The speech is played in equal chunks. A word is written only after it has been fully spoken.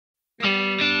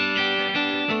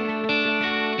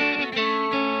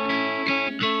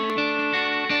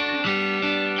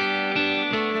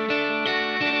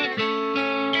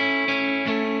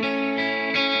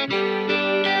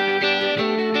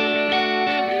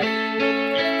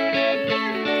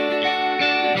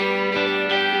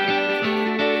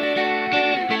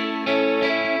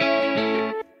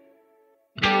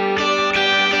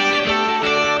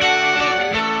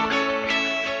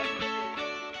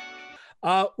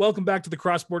Welcome back to the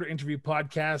Cross Border Interview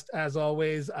Podcast. As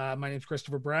always, my name is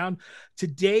Christopher Brown.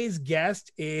 Today's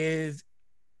guest is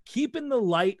Keeping the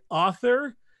Light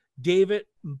author, David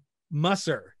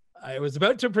Musser. I was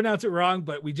about to pronounce it wrong,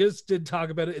 but we just did talk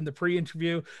about it in the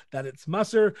pre-interview that it's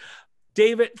Musser.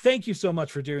 David, thank you so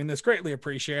much for doing this. Greatly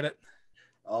appreciate it.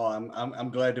 Oh,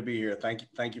 I'm glad to be here.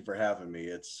 Thank you for having me.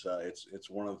 It's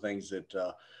one of the things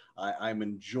that I'm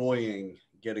enjoying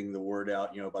getting the word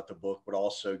out, about the book, but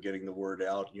also getting the word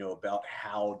out, about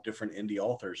how different indie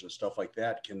authors and stuff like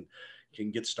that can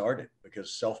get started,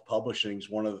 because self-publishing is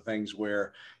one of the things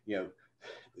where,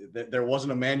 there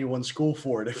wasn't a manual in school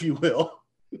for it, if you will.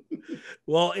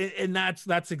 Well, and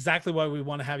that's exactly why we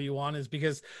want to have you on, is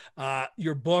because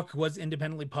your book was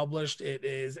independently published. It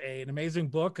is an amazing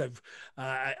book.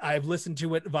 I've listened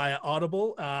to it via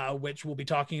Audible, which we'll be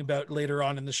talking about later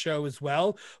on in the show as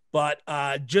well. But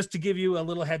just to give you a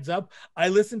little heads up, I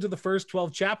listened to the first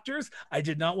 12 chapters. I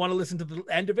did not want to listen to the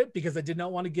end of it because I did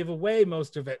not want to give away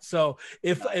most of it. So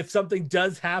if something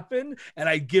does happen and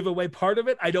I give away part of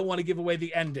it, I don't want to give away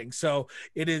the ending. So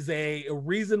it is a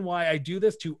reason why I do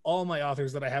this to all my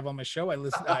authors that I have on my show.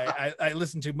 I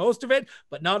listen to most of it,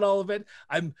 but not all of it.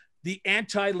 I'm the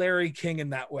anti-Larry King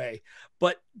in that way.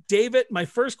 But David, my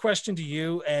first question to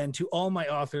you and to all my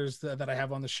authors that I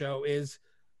have on the show is,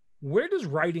 where does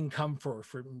writing come from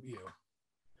you?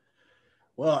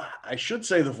 Well, I should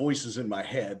say the voice is in my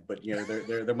head, but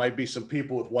there might be some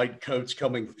people with white coats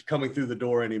coming through the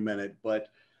door any minute. But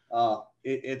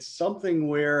it's something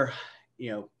where,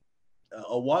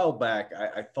 a while back,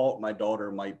 I thought my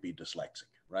daughter might be dyslexic,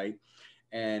 right?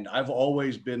 And I've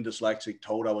always been dyslexic,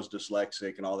 told I was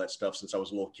dyslexic and all that stuff since I was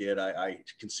a little kid. I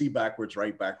can see backwards,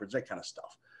 write backwards, that kind of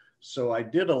stuff. So I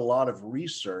did a lot of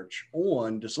research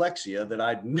on dyslexia that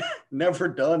I'd never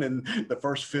done in the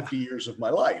first 50 years of my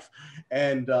life.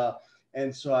 And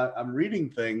so I'm reading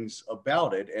things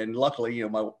about it. And luckily,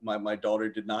 my daughter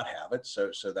did not have it.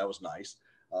 So that was nice.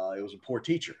 It was a poor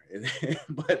teacher,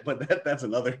 but that's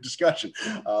another discussion.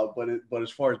 But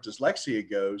as far as dyslexia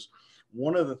goes,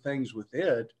 one of the things with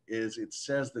it is it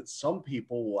says that some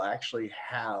people will actually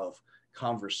have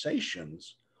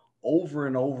conversations over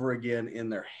and over again in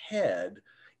their head,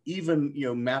 even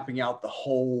mapping out the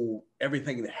whole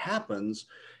everything that happens.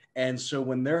 And so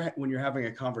when you're having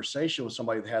a conversation with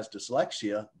somebody that has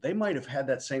dyslexia, they might have had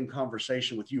that same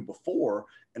conversation with you before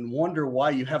and wonder why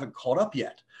you haven't caught up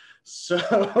yet.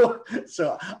 So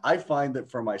I find that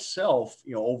for myself,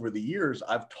 over the years,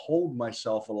 I've told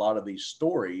myself a lot of these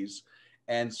stories,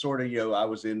 and sort of, I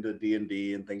was into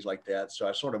D&D and things like that. So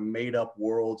I sort of made up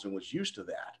worlds and was used to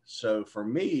that. So for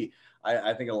me,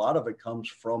 I think a lot of it comes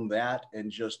from that, and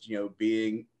just,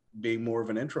 being more of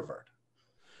an introvert.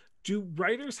 Do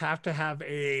writers have to have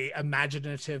a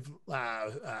imaginative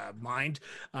mind?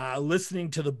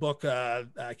 Listening to the book,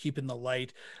 Keeping the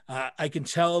Light, I can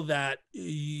tell that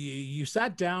you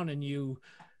sat down and you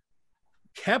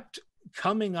kept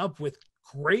coming up with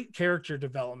great character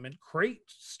development, great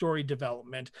story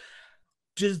development.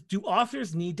 Do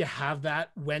authors need to have that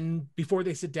before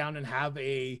they sit down and have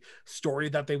a story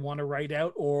that they want to write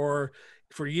out? Or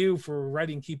for you, for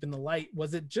writing Keeping the Light,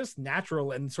 was it just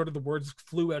natural and sort of the words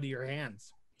flew out of your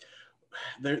hands?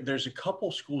 There's a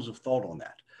couple schools of thought on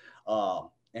that.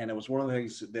 And it was one of the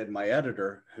things that my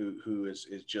editor, who is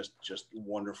just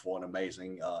wonderful and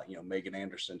amazing, Megan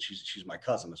Anderson, she's my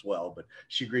cousin as well, but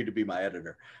she agreed to be my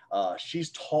editor.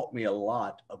 She's taught me a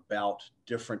lot about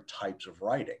different types of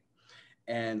writing.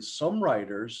 And some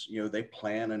writers, they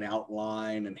plan an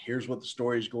outline, and here's what the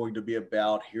story is going to be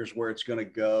about. Here's where it's going to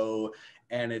go.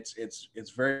 And it's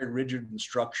very rigid and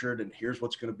structured. And here's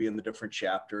what's going to be in the different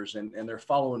chapters. And they're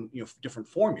following, different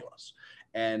formulas.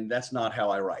 And that's not how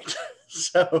I write.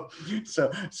 So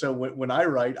when I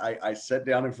write, I sit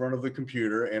down in front of the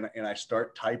computer and I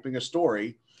start typing a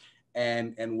story,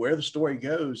 and where the story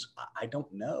goes, I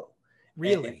don't know.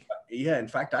 Really? Yeah. In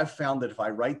fact, I've found that if I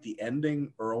write the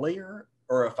ending earlier,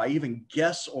 or if I even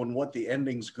guess on what the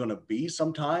ending's going to be,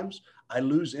 sometimes I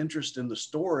lose interest in the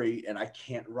story and I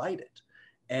can't write it.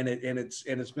 And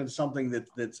it's been something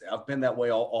that's I've been that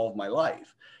way all of my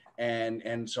life.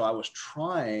 And so I was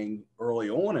trying early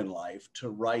on in life to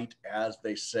write as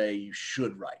they say you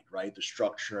should write, right? The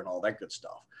structure and all that good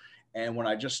stuff. And when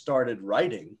I just started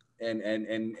writing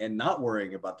and not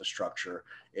worrying about the structure,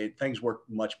 things worked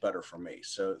much better for me.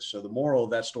 So the moral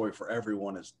of that story for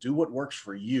everyone is do what works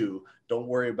for you. Don't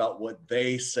worry about what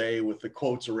they say with the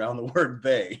quotes around the word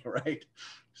they, right?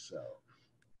 So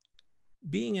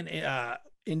being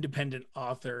independent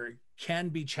author can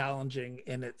be challenging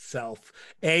in itself.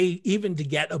 Even to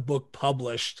get a book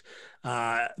published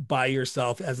by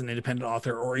yourself as an independent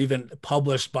author, or even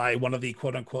published by one of the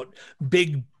quote unquote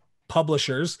big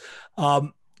publishers,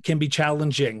 can be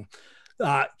challenging.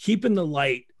 Keep in the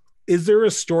light. Is there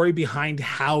a story behind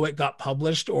how it got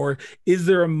published, or is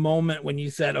there a moment when you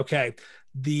said, okay,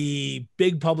 the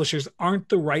big publishers aren't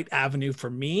the right avenue for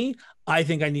me? I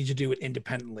think I need to do it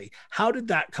independently. How did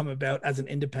that come about as an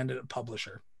independent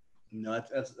publisher? No,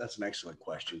 that's an excellent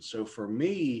question. So for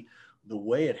me, the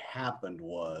way it happened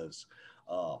was,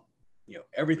 uh,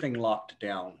 everything locked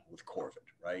down with COVID,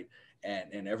 right?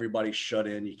 And everybody's shut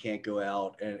in. You can't go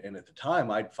out. And at the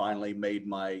time, I'd finally made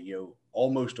my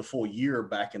almost a full year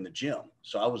back in the gym,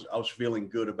 so I was feeling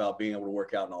good about being able to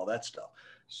work out and all that stuff.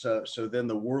 So then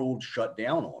the world shut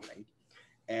down on me,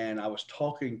 and I was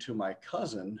talking to my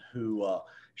cousin who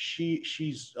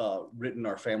she's written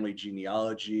our family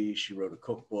genealogy. She wrote a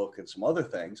cookbook and some other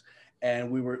things,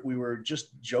 and we were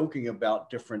just joking about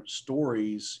different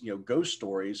stories, ghost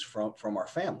stories from our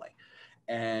family.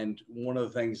 And one of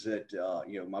the things that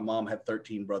my mom had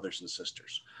 13 brothers and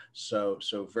sisters, so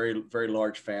very very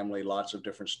large family, lots of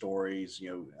different stories,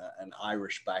 an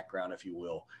Irish background, if you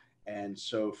will. And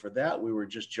so for that, we were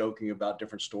just joking about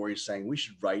different stories, saying we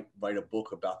should write a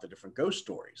book about the different ghost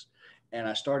stories. And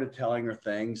I started telling her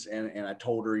things, and I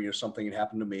told her, something had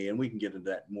happened to me, and we can get into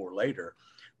that more later.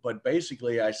 But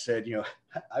basically, I said,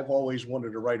 I've always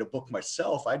wanted to write a book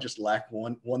myself. I just lack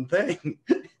one thing.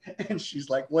 And she's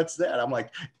like, "What's that?" I'm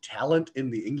like, "Talent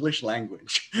in the English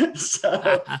language."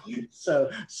 so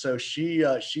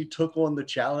she took on the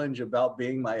challenge about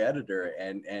being my editor,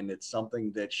 and it's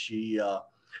something that she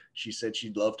said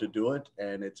she'd love to do it,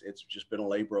 and it's just been a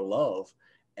labor of love.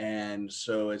 And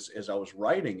so as I was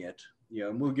writing it,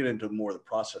 and we'll get into more of the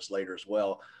process later as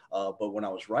well. But when I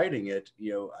was writing it,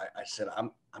 I said,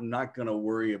 I'm not going to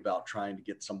worry about trying to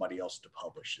get somebody else to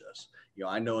publish this.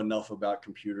 I know enough about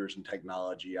computers and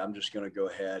technology. I'm just going to go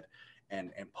ahead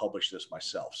and publish this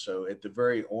myself. So at the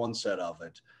very onset of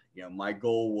it, my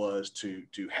goal was to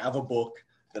have a book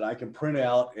that I can print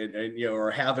out and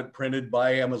or have it printed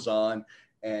by Amazon,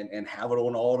 and have it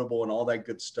on Audible and all that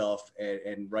good stuff.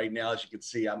 And right now, as you can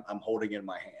see, I'm holding it in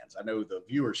my hands. I know the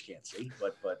viewers can't see,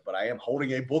 but I am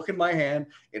holding a book in my hand.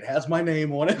 It has my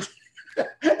name on it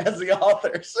as the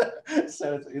author.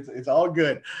 So it's all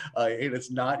good. And it's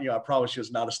not, I promise you,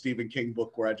 it's not a Stephen King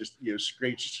book where I just,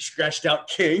 scratched out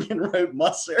King and wrote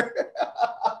Musser.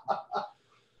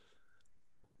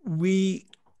 We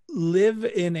live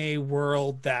in a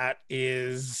world that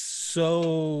is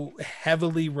so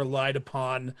heavily relied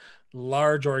upon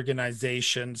large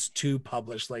organizations to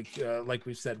publish, like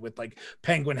we've said, with like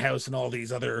Penguin House and all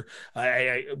these other.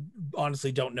 I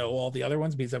honestly don't know all the other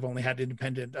ones because I've only had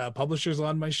independent publishers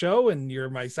on my show, and you're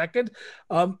my second.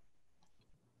 Was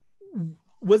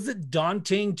it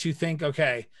daunting to think,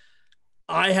 okay,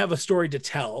 I have a story to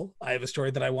tell. I have a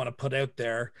story that I want to put out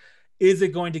there. Is it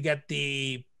going to get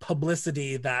the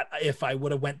publicity that if I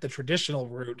would have went the traditional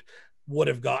route would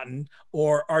have gotten?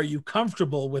 Or are you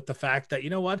comfortable with the fact that,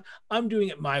 what, I'm doing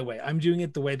it my way. I'm doing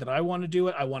it the way that I want to do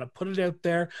it. I want to put it out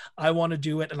there. I want to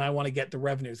do it, and I want to get the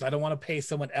revenues. I don't want to pay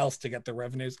someone else to get the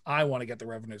revenues. I want to get the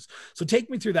revenues. So take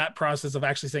me through that process of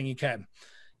actually saying,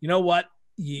 you know what?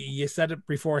 You said it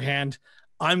beforehand.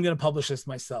 I'm going to publish this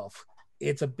myself.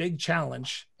 It's a big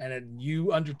challenge, and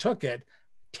you undertook it.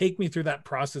 Take me through that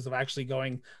process of actually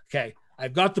going, okay,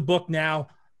 I've got the book now.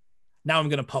 Now I'm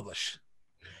going to publish.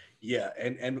 Yeah,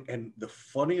 and the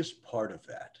funniest part of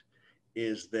that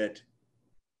is that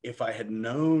if I had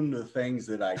known the things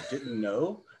that I didn't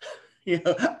know,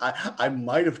 I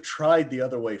might have tried the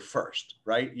other way first,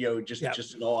 right?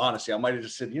 Just in all honesty, I might have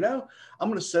just said, I'm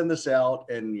going to send this out,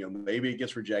 and maybe it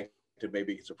gets rejected,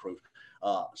 maybe it gets approved.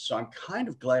 So I'm kind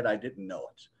of glad I didn't know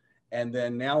it. And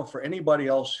then now, for anybody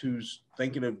else who's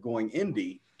thinking of going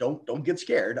indie, don't get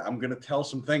scared. I'm going to tell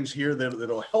some things here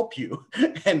that'll help you,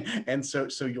 and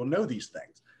so you'll know these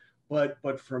things. But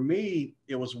for me,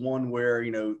 it was one where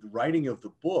the writing of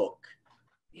the book,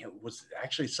 was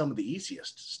actually some of the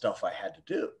easiest stuff I had to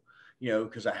do.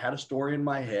 Because I had a story in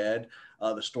my head.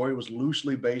 The story was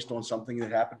loosely based on something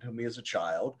that happened to me as a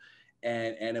child.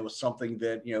 And it was something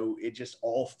that, it just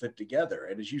all fit together.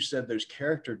 And as you said, there's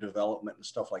character development and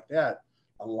stuff like that.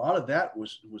 A lot of that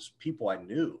was people I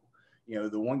knew.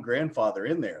 The one grandfather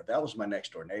in there, that was my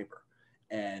next door neighbor.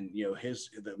 And,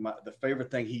 the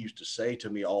favorite thing he used to say to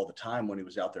me all the time when he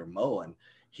was out there mowing,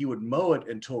 he would mow it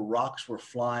until rocks were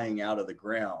flying out of the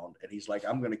ground. And he's like,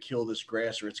 I'm going to kill this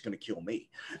grass or it's going to kill me.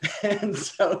 And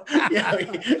so,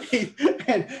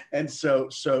 And so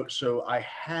I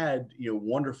had,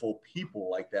 wonderful people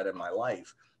like that in my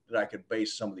life that I could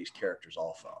base some of these characters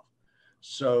off of.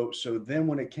 So then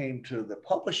when it came to the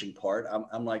publishing part,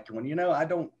 I'm like, when, I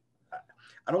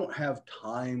don't have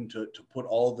time to put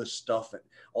all this stuff and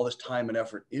all this time and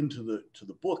effort into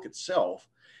the book itself,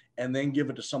 and then give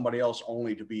it to somebody else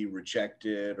only to be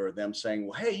rejected, or them saying,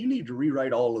 well, hey, you need to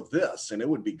rewrite all of this and it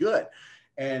would be good.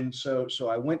 And so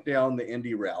I went down the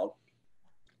indie route.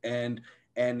 And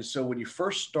so when you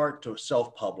first start to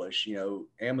self-publish,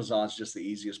 Amazon's just the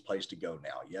easiest place to go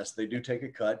now. Yes, they do take a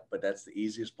cut, but that's the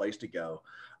easiest place to go.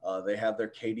 They have their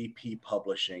KDP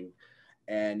publishing,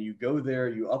 and you go there,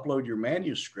 you upload your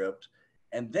manuscript,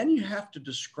 and then you have to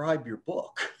describe your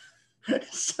book.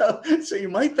 So you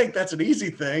might think that's an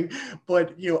easy thing,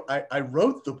 but I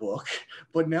wrote the book,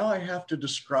 but now I have to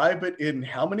describe it in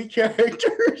how many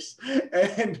characters,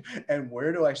 and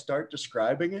where do I start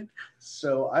describing it?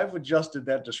 So I've adjusted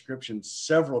that description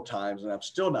several times, and I'm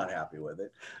still not happy with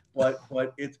it. But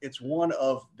it's one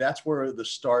of, that's where the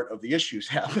start of the issues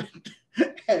happened,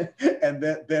 and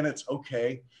then it's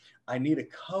okay. I need a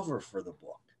cover for the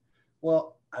book.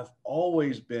 Well, I've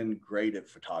always been great at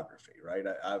photography, right?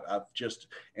 I've just,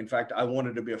 in fact, I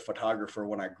wanted to be a photographer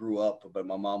when I grew up, but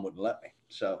my mom wouldn't let me.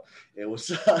 So it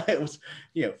was,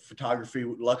 photography.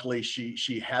 Luckily,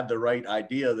 she had the right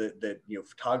idea that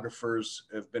photographers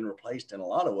have been replaced in a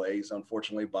lot of ways,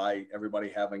 unfortunately, by everybody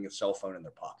having a cell phone in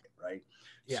their pocket, right?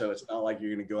 Yeah. So it's not like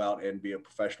you're going to go out and be a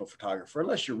professional photographer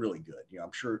unless you're really good.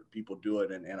 I'm sure people do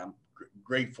it, and I'm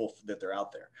grateful that they're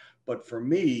out there. But for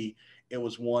me, it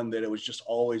was one that it was just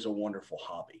always a wonderful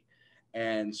hobby.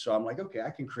 And so I'm like, okay, I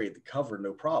can create the cover,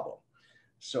 no problem.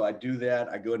 So I do that.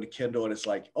 I go into Kindle, and it's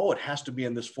like, oh, it has to be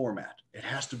in this format. It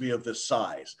has to be of this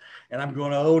size. And I'm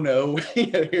going, oh no,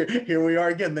 here we are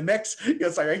again. The next,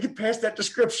 it's like I get past that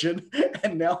description,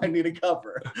 and now I need a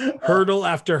cover. Hurdle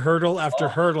after hurdle after Oh,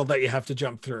 hurdle that you have to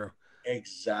jump through.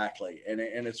 exactly. And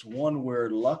it's one where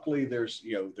luckily there's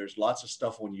lots of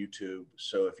stuff on YouTube.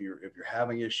 So if you're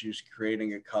having issues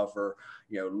creating a cover,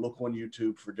 look on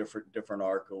YouTube for different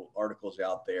articles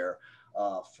out there.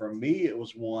 For me, it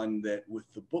was one that with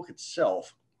the book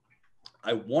itself,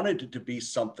 I wanted it to be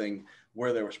something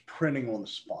where there was printing on the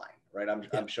spine, right?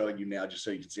 I'm showing you now just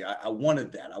so you can see. I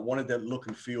wanted that. I wanted that look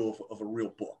and feel of a real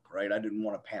book, right? I didn't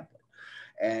want a pamphlet.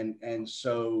 And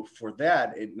so for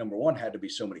that, it, number one, had to be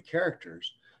so many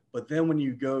characters. But then when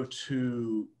you go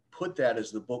to put that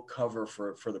as the book cover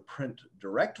for the print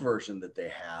direct version that they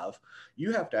have,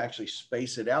 you have to actually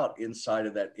space it out inside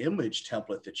of that image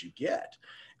template that you get.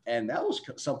 And that was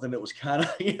something that was kind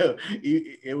of,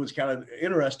 it was kind of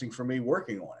interesting for me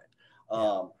working on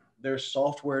it. There's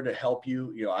software to help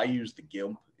you. I use the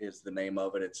GIMP is the name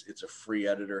of it. It's a free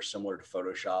editor similar to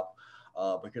Photoshop.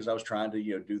 Because I was trying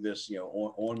to, do this,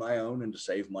 on my own and to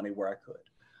save money where I could.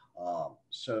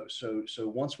 So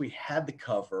once we had the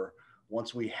cover,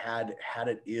 once we had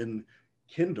it in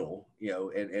Kindle,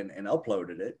 and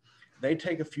uploaded it, they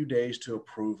take a few days to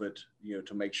approve it,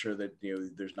 to make sure that,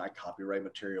 there's not copyright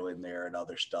material in there and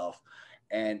other stuff.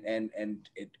 And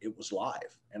it was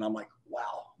live. And I'm like,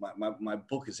 wow, my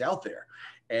book is out there.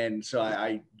 And so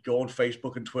I go on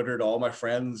Facebook and Twitter to all my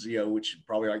friends, which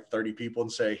probably like 30 people,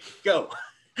 and say, go.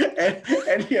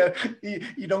 and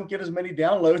you don't get as many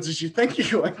downloads as you think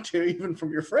you're going to, even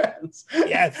from your friends.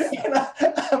 Yes. And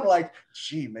I'm like,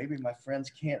 gee, maybe my friends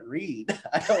can't read.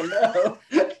 I don't know.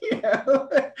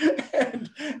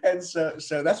 And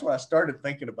so that's when I started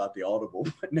thinking about the Audible.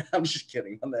 But now I'm just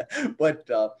kidding on that.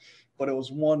 But it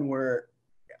was one where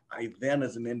I then,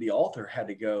 as an indie author, had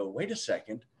to go, wait a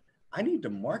second, I need to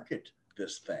market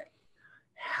this thing.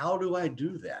 How do I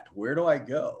do that? Where do I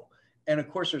go? And of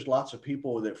course, there's lots of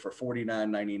people that for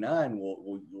 $49.99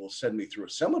 will send me through a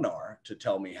seminar to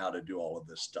tell me how to do all of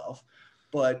this stuff.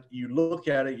 But you look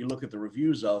at it, you look at the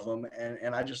reviews of them,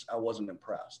 and I wasn't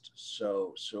impressed.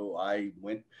 So I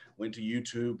went to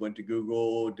YouTube, went to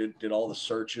Google, did all the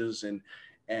searches, and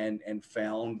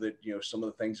found that, some of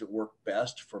the things that work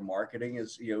best for marketing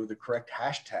is, the correct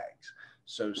hashtags.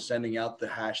 So sending out the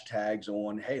hashtags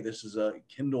on, hey, this is a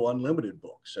Kindle Unlimited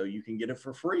book, so you can get it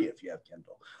for free if you have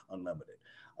Kindle Unlimited.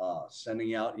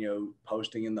 Sending out,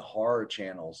 posting in the horror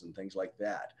channels and things like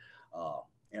that.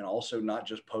 And also not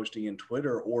just posting in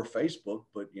Twitter or Facebook,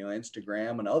 but,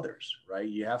 Instagram and others, right?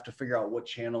 You have to figure out what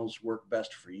channels work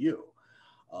best for you.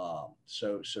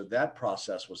 So that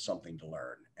process was something to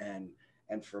learn.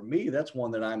 And for me, that's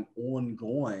one that I'm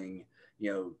ongoing,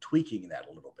 tweaking that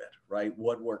a little bit, right?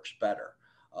 What works better?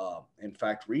 In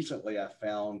fact, recently I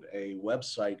found a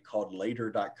website called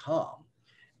later.com,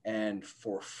 and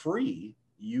for free,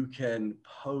 you can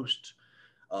post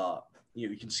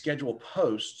you can schedule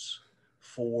posts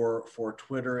for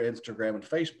Twitter, Instagram, and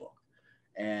Facebook.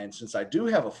 And since I do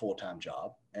have a full-time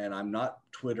job and I'm not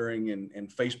Twittering and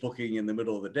Facebooking in the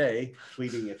middle of the day,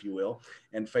 tweeting, if you will,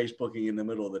 and Facebooking in the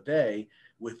middle of the day,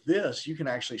 with this, you can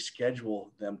actually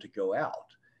schedule them to go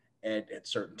out at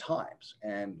certain times.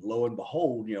 And lo and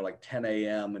behold, like 10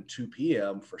 a.m. and 2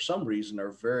 p.m. for some reason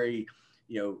are very,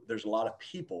 there's a lot of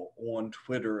people on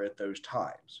Twitter at those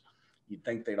times. You'd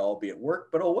think they'd all be at work,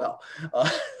 but oh well.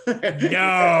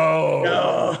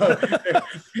 No.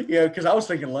 Because I was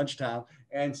thinking lunchtime.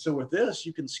 And so with this,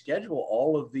 you can schedule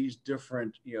all of these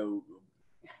different,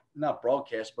 not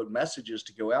broadcasts, but messages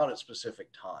to go out at specific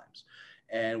times.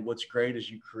 And what's great is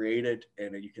you create it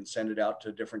and you can send it out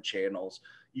to different channels.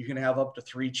 You can have up to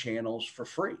 3 channels for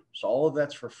free. So all of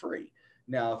that's for free.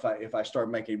 Now, if I start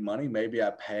making money, maybe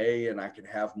I pay and I can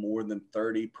have more than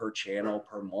 30 per channel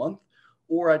per month,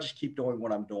 or I just keep doing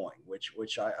what I'm doing,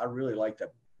 which I really like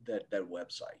that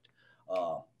website.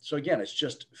 So again, it's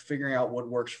just figuring out what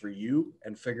works for you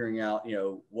and figuring out,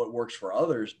 what works for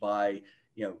others by,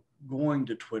 going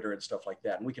to Twitter and stuff like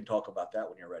that. And we can talk about that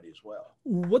when you're ready as well.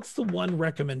 What's the one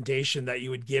recommendation that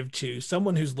you would give to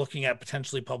someone who's looking at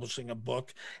potentially publishing a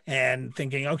book and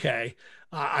thinking, okay,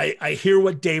 I hear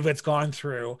what David's gone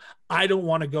through. I don't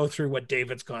want to go through what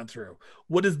David's gone through.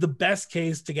 What is the best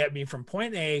case to get me from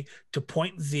point A to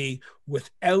point Z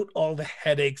without all the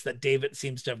headaches that David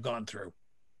seems to have gone through?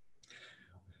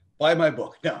 Buy my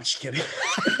book. No, I'm just kidding.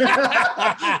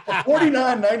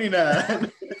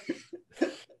 $49.99.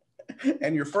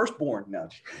 And your firstborn. No,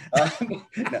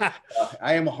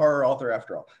 I am a horror author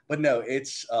after all. But no,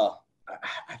 it's.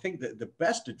 I think that the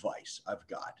best advice I've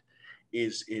got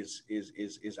is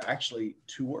actually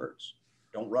 2 words: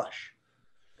 don't rush.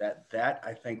 That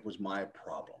I think was my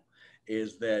problem.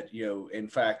 Is that in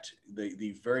fact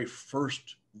the very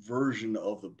first version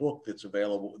of the book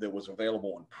that was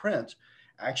available in print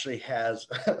actually has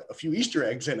a few Easter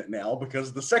eggs in it now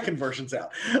because the second version's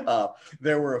out.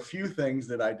 There were a few things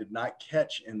that I did not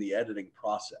catch in the editing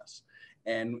process.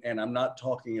 And I'm not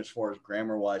talking as far as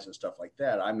grammar wise and stuff like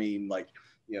that. I mean, like,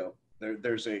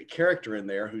 there's a character in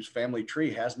there whose family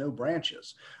tree has no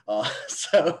branches.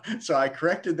 So I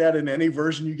corrected that in any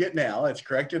version you get now. It's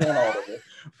corrected on Audible.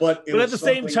 But at the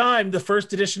same time, the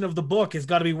first edition of the book has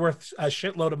got to be worth a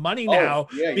shitload of money now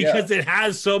because it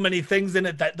has so many things in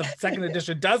it that the second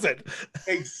edition doesn't.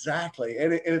 Exactly.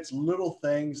 And it's little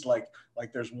things like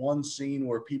there's one scene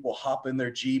where people hop in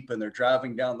their Jeep and they're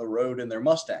driving down the road in their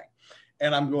Mustang.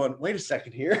 And I'm going, wait a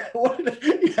second here.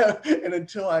 And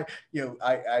until I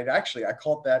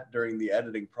caught that during the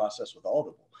editing process with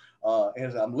Audible.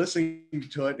 As I'm listening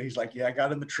to it, and he's like, yeah, I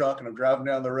got in the truck and I'm driving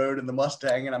down the road in the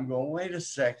Mustang. And I'm going, wait a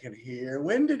second here.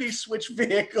 When did he switch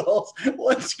vehicles?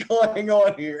 What's going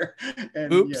on here?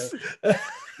 And oops.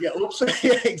 Oops.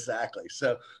 Yeah, exactly.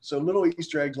 So little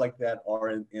Easter eggs like that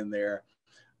are in there.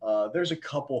 There's a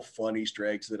couple fun Easter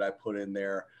eggs that I put in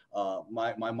there.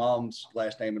 My mom's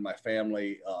last name in my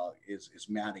family is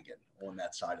Madigan on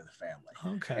that side of the family.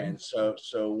 Okay. And so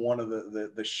one of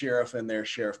the sheriff in there,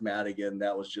 Sheriff Madigan,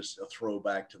 that was just a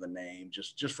throwback to the name,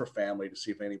 just for family to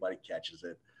see if anybody catches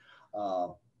it.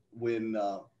 When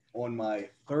on my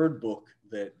third book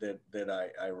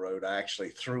that I wrote, I actually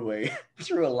threw a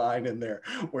line in there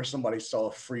where somebody saw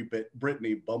a Free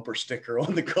Britney bumper sticker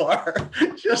on the car.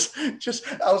 just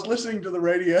I was listening to the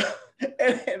radio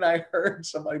and I heard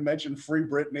somebody mention Free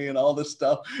Britney and all this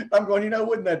stuff. I'm going,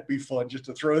 wouldn't that be fun just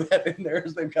to throw that in there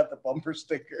as they've got the bumper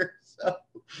sticker?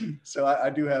 So I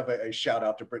do have a shout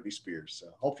out to Britney Spears. So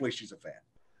hopefully she's a fan.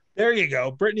 There you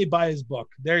go. Britney, buy his book.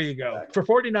 There you go. Exactly.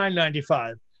 For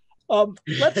 $49.95.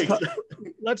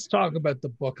 Let's talk about the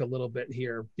book a little bit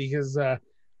here because I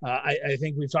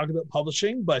think we've talked about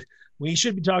publishing, but we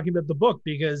should be talking about the book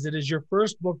because it is your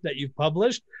first book that you've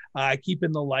published, Keep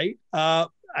in the Light.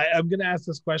 I'm going to ask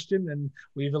this question, and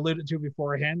we've alluded to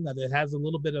beforehand that it has a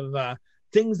little bit of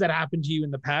things that happened to you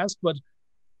in the past. But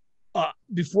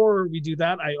before we do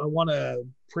that, I want to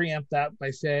preempt that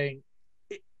by saying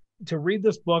to read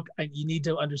this book, you need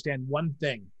to understand one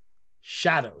thing: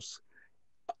 shadows.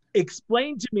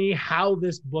 Explain to me how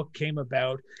this book came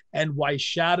about and why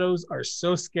shadows are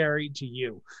so scary to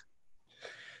you.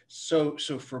 So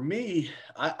for me,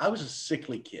 I was a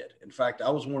sickly kid. In fact, I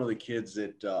was one of the kids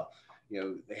that,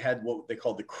 they had what they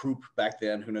called the croup back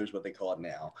then. Who knows what they call it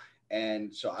now?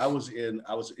 And so I was in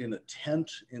a tent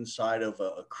inside of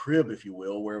a crib, if you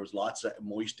will, where it was lots of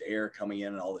moist air coming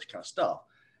in and all this kind of stuff.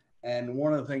 And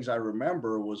one of the things I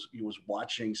remember was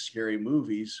watching scary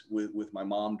movies with my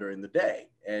mom during the day,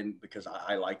 and because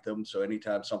I liked them, so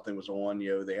anytime something was on,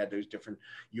 they had those different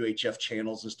UHF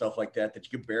channels and stuff like that that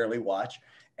you could barely watch,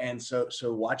 and so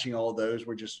watching all those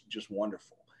were just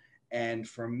wonderful. And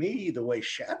for me, the way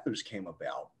shadows came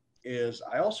about is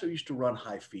I also used to run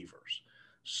high fevers.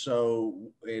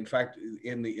 So in fact,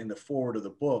 in the forward of the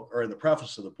book, or in the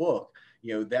preface of the book,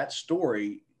 that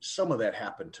story, some of that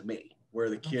happened to me, where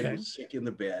the kid Okay. was sick in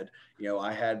the bed.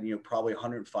 I had, probably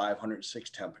 105, 106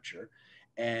 temperature.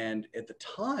 And at the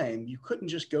time, you couldn't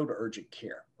just go to urgent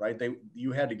care, right?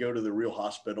 You had to go to the real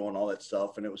hospital and all that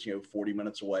stuff. And it was, 40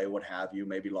 minutes away, what have you,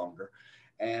 maybe longer.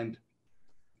 And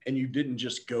and you didn't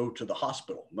just go to the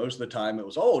hospital. Most of the time it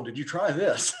was, oh, did you try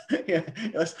this? Yeah,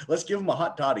 let's give them a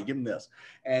hot toddy, give them this.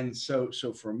 And so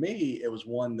for me, it was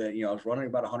one that, I was running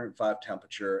about 105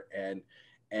 temperature, and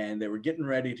they were getting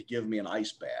ready to give me an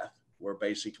ice bath, where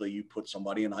basically you put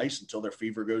somebody in ice until their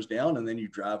fever goes down, and then you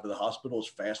drive to the hospital as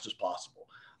fast as possible.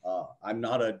 I'm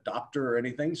not a doctor or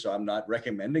anything, so I'm not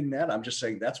recommending that. I'm just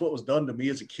saying that's what was done to me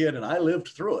as a kid, and I lived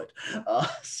through it.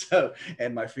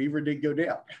 And my fever did go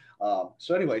down.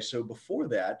 So anyway, so before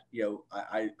that,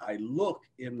 I look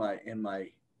I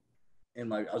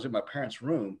was in my parents'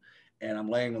 room, and I'm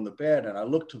laying on the bed, and I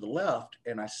look to the left,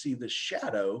 and I see this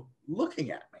shadow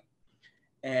looking at me.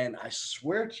 And I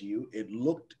swear to you, it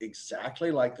looked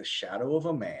exactly like the shadow of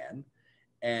a man.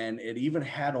 And it even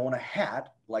had on a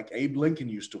hat like Abe Lincoln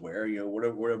used to wear,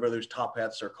 whatever those top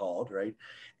hats are called, right?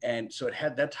 And so it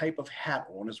had that type of hat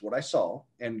on, is what I saw.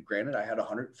 And granted, I had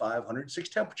 105, 106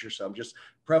 temperature, so I'm just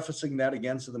prefacing that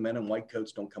again so the men in white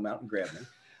coats don't come out and grab me.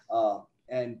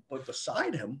 But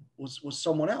beside him was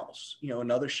someone else,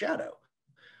 another shadow.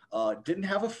 Didn't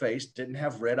have a face, didn't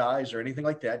have red eyes or anything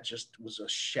like that. Just was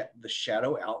the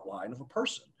shadow outline of a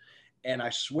person. And I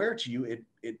swear to you,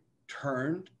 it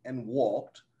turned and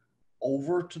walked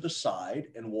over to the side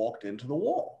and walked into the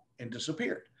wall and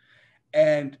disappeared.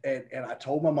 And I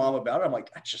told my mom about it. I'm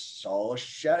like, I just saw a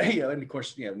shadow, and of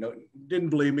course, no, didn't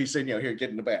believe me, saying, here, get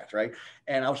in the bath, right?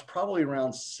 And I was probably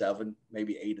around 7,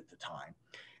 maybe 8 at the time.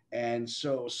 And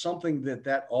so it was something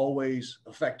that always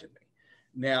affected me.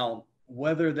 Now,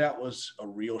 whether that was a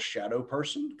real shadow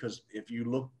person, because if you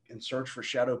look and search for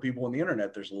shadow people on the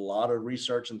internet, there's a lot of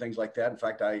research and things like that. In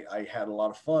fact, I had a lot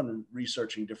of fun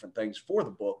researching different things for the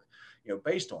book,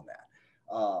 based on that.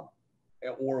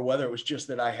 Or whether it was just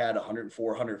that I had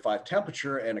 104, 105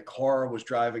 temperature, and a car was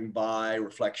driving by,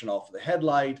 reflection off of the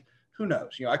headlight. Who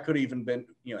knows? I could have even been,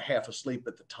 half asleep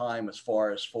at the time, as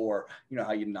far as for,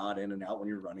 how you nod in and out when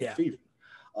you're running Yeah. fever.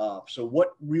 So what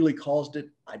really caused it,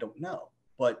 I don't know.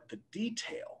 But the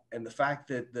detail and the fact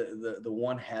that the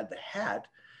one had the hat,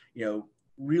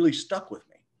 really stuck with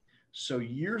me. So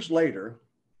years later,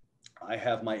 I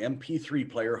have my MP3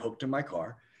 player hooked in my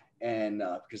car, and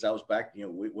because I was back,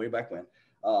 way back when,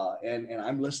 and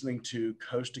I'm listening to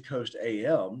Coast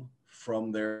AM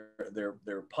from their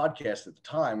podcast at the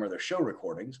time, or their show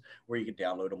recordings, where you could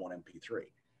download them on MP3.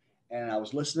 And I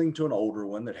was listening to an older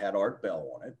one that had Art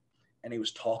Bell on it, and he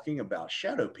was talking about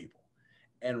shadow people.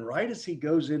 And right as he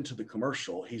goes into the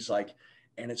commercial, he's like,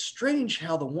 and it's strange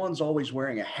how the one's always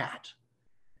wearing a hat.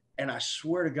 And I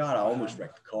swear to God, I Wow. almost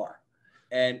wrecked the car.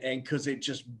 And because it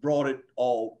just brought it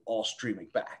all streaming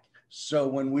back. So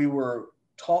when we were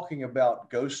talking about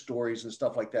ghost stories and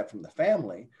stuff like that from the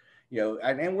family,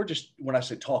 and we're just, when I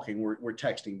say talking, we're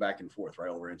texting back and forth right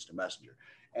over Instant Messenger.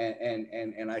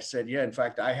 And I said, yeah, in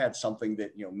fact, I had something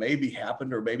that, maybe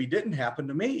happened or maybe didn't happen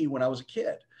to me when I was a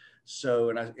kid. So,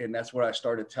 and that's what I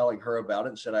started telling her about it,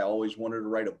 and said I always wanted to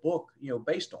write a book,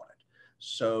 based on it.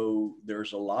 So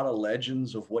there's a lot of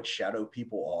legends of what shadow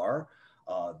people are.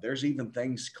 There's even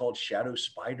things called shadow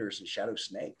spiders and shadow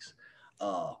snakes.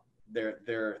 Uh,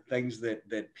 they're things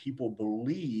that people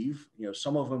believe.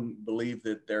 Some of them believe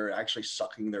that they're actually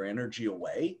sucking their energy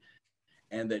away,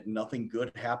 and that nothing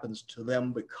good happens to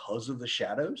them because of the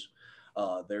shadows.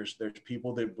 There's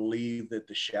people that believe that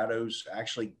the shadows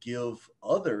actually give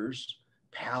others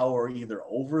power either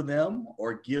over them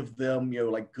or give them,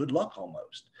 like good luck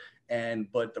almost.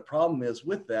 But the problem is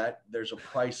with that, there's a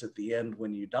price at the end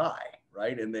when you die,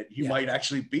 right? And that you Yeah. might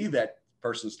actually be that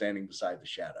person standing beside the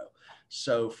shadow.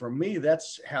 So for me,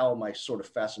 that's how my sort of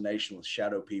fascination with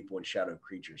shadow people and shadow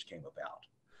creatures came about.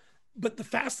 But the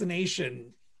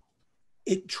fascination,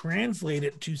 it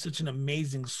translated to such an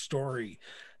amazing story.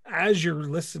 As you're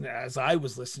listening, as I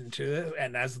was listening to it,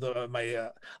 and as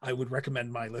I would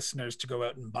recommend my listeners to go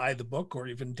out and buy the book, or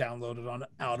even download it on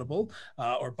Audible,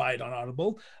 or buy it on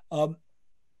Audible. Um,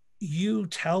 you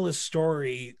tell a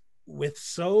story with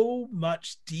so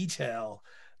much detail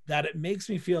that it makes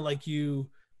me feel like you,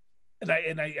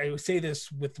 I say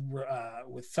this with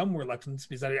some reluctance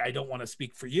because I don't want to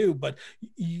speak for you, but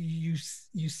you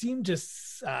seem to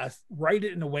write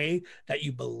it in a way that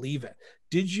you believe it.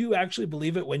 Did you actually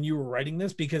believe it when you were writing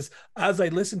this? Because as I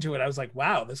listened to it, I was like,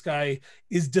 wow, this guy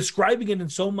is describing it in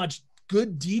so much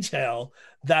good detail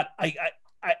that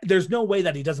there's no way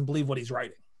that he doesn't believe what he's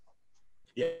writing.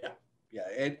 Yeah,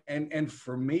 yeah, and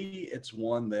for me, it's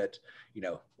one that, you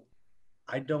know,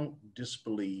 I don't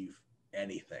disbelieve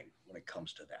anything when it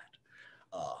comes to that.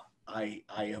 I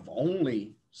have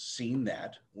only seen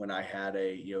that when I had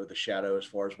a, you know, the shadow, as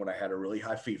far as when I had a really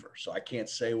high fever. So I can't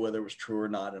say whether it was true or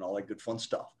not and all that good fun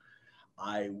stuff.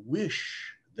 I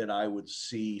wish that I would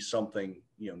see something,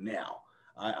 you know, now.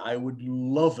 I would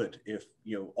love it if,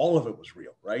 you know, all of it was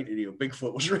real, right? You know,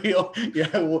 Bigfoot was real,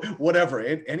 yeah, whatever,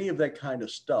 any of that kind of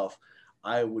stuff.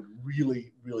 I would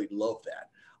really, really love that.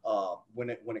 When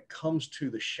it comes to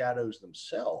the shadows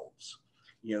themselves,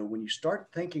 you know, when you start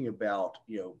thinking about,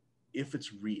 you know, if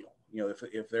it's real, you know,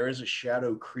 if there is a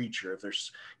shadow creature, if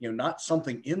there's, you know, not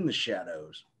something in the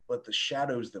shadows, but the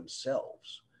shadows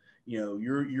themselves, you know,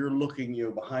 you're looking, you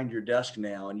know, behind your desk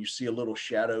now and you see a little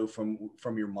shadow from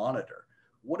your monitor.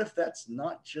 What if that's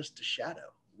not just a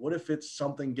shadow? What if it's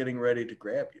something getting ready to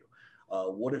grab you?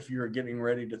 What if you're getting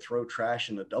ready to throw trash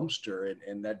in a dumpster,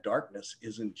 and that darkness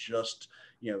isn't just,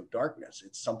 you know, darkness,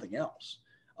 it's something else.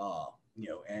 You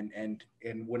know, and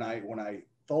when I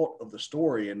thought of the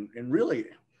story, and really,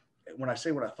 when I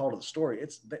say what I thought of the story,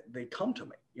 it's they come to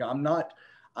me. You know, I'm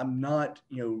not,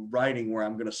 you know, writing where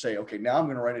I'm going to say, okay, now I'm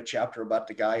going to write a chapter about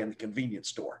the guy in the convenience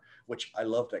store, which I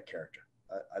love that character.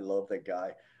 I love that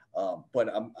guy. But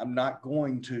I'm not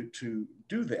going to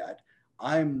do that.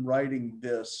 I'm writing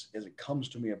this as it comes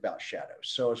to me about shadows.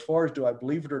 So as far as do I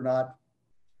believe it or not,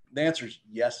 the answer is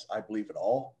yes, I believe it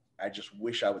all. I just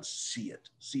wish I would see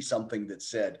something that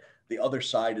said the other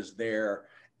side is there,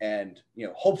 and, you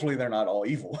know, hopefully they're not all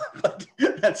evil, but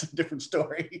that's a different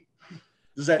story.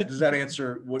 Does that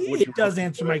answer what you It were does looking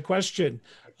answer for? my question.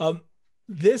 Um,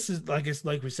 this is like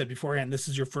we said beforehand. This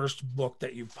is your first book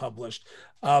that you've published.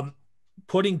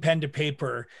 Putting pen to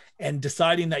paper and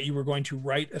deciding that you were going to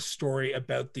write a story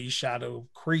about these shadow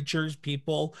creatures,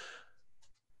 people,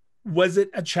 was it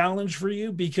a challenge for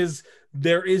you? Because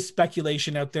there is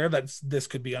speculation out there that this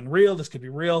could be unreal, this could be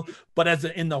real, but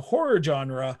in the horror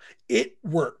genre, it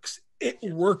works. It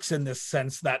Yes. works in this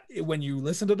sense that when you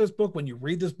listen to this book, when you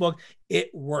read this book,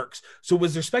 it works. So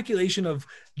was there speculation of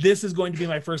this is going to be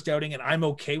my first outing and I'm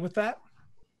okay with that?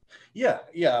 Yeah,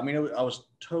 yeah. I mean, I was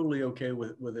totally okay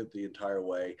with it the entire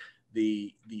way.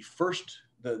 The first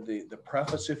the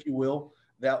preface, if you will,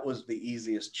 that was the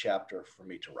easiest chapter for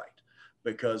me to write,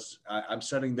 because I'm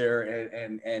sitting there,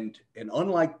 and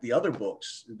unlike the other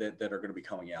books that are going to be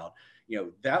coming out, you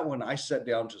know, that one I sat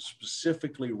down to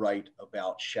specifically write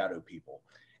about shadow people.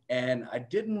 And I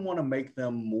didn't want to make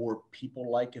them more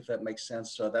people-like, if that makes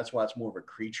sense. So that's why it's more of a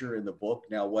creature in the book.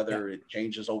 Now, Yeah. whether it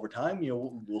changes over time, you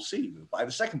know, we'll see by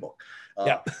the second book.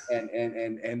 Yeah.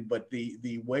 But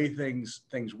the way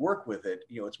things work with it,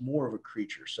 you know, it's more of a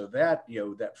creature. So that, you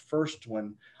know, that first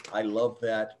one, I love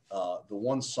that. The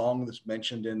one song that's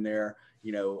mentioned in there,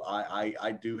 you know,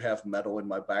 I do have metal in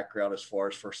my background as far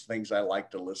as first things I like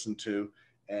to listen to.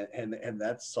 And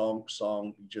that song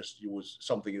just, it was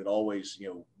something that always, you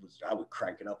know, I would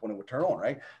crank it up when it would turn on,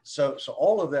 right? So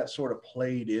all of that sort of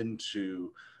played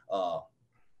uh,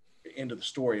 into the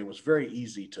story, and was very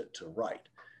easy to write.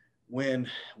 When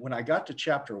I got to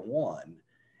chapter one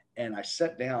and I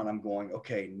sat down, I'm going,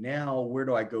 okay, now where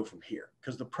do I go from here?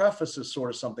 Because the preface is sort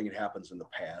of something that happens in the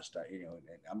past. You know,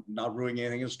 and I'm not ruining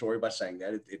anything in the story by saying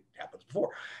that it happens before.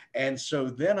 And so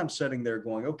then I'm sitting there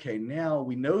going, okay, now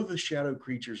we know the shadow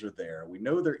creatures are there. We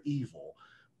know they're evil,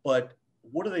 but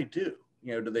what do they do?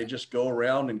 You know, do they just go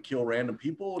around and kill random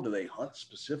people? Do they hunt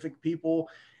specific people?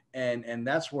 And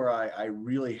that's where I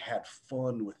really had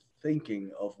fun with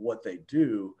thinking of what they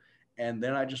do. And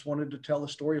then I just wanted to tell the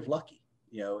story of Lucky,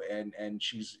 you know, and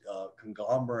she's a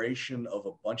conglomeration of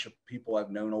a bunch of people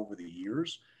I've known over the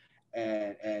years,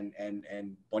 and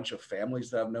bunch of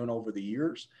families that I've known over the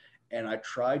years. And I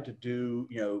tried to do,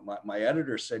 you know, my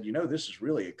editor said, you know, this is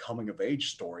really a coming of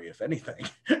age story, if anything.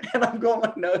 And I'm going,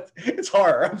 like, no, it's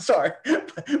horror. I'm sorry.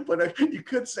 But you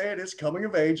could say it is coming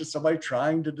of age. It's somebody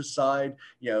trying to decide,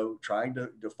 you know, trying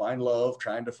to find love,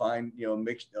 trying to find, you know,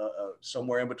 mixed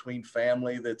somewhere in between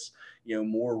family that's, you know,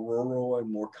 more rural and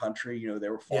more country. You know, they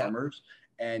were Yeah. farmers,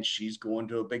 and she's going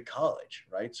to a big college,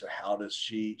 right? So how does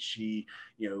she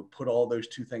you know, put all those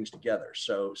two things together?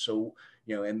 So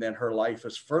and then her life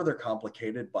is further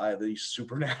complicated by these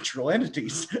supernatural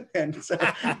entities. And so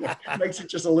it makes it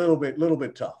just a little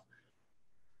bit tough.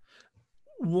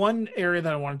 One area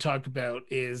that I want to talk about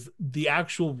is the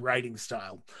actual writing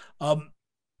style. Um,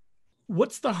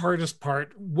 what's the hardest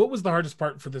part? What was the hardest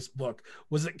part for this book?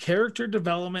 Was it character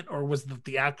development or was it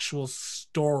the actual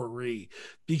story?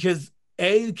 Because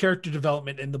the character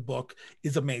development in the book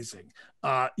is amazing.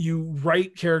 You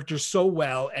write characters so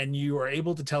well, and you are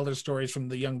able to tell their stories from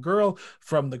the young girl,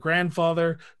 from the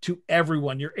grandfather to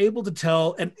everyone. You're able to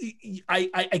tell, and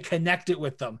I connect it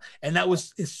with them, and that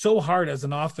was is so hard as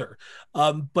an author.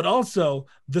 But also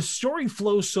the story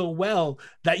flows so well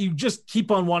that you just keep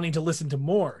on wanting to listen to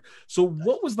more. So,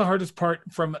 what was the hardest part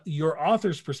from your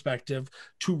author's perspective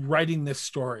to writing this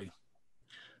story?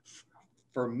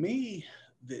 For me,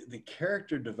 the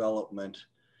character development,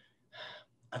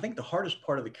 I think the hardest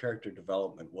part of the character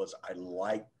development was I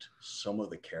liked some of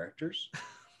the characters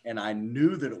and I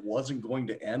knew that it wasn't going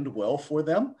to end well for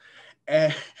them.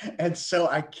 And, and so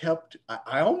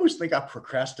I almost think I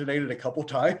procrastinated a couple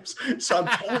times. So I'm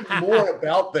telling more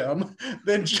about them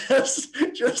than just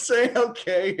saying,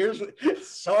 okay,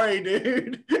 sorry,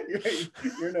 dude,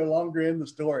 you're no longer in the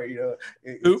story.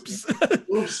 Oops.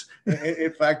 Oops.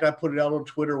 In fact, I put it out on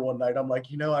Twitter one night. I'm like,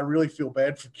 I really feel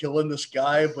bad for killing this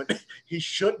guy, but he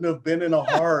shouldn't have been in a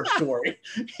horror story.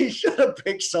 He should have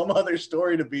picked some other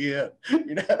story to be in,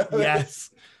 Yes.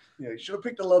 You should have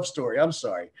picked a love story. I'm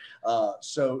sorry.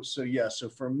 So yeah. So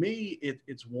for me,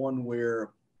 it's one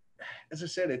where, as I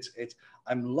said,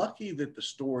 I'm lucky that the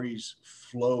stories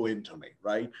flow into me,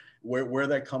 right? Where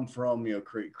they come from,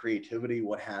 creativity,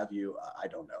 what have you, I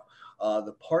don't know.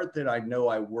 The part that I know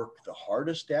I worked the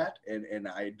hardest at, and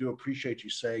I do appreciate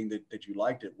you saying that you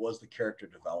liked it, was the character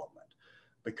development,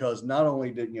 because not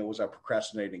only was I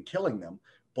procrastinating killing them,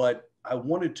 but I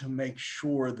wanted to make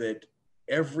sure that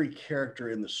every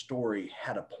character in the story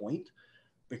had a point,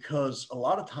 because a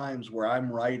lot of times where I'm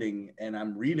writing and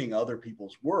I'm reading other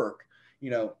people's work,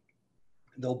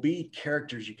 there'll be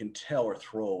characters you can tell are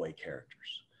throwaway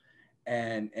characters.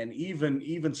 And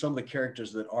even some of the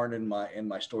characters that aren't in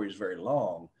my stories very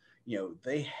long,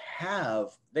 they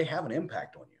have an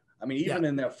impact on you. I mean, Yeah. even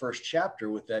in that first chapter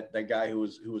with that guy who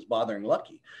was bothering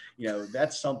Lucky,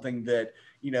 that's something that,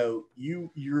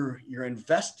 you're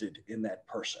invested in that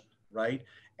person, right?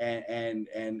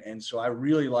 And so I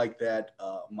really like that.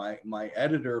 My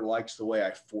editor likes the way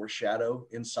I foreshadow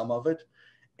in some of it.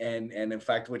 And in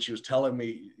fact, when she was telling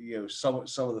me, some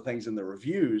of the things in the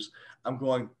reviews, I'm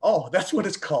going, oh, that's what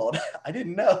it's called. I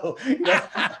didn't know.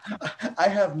 I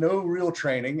have no real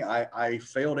training. I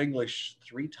failed English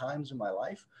 3 times in my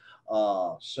life.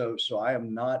 So I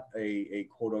am not a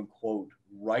quote unquote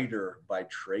writer by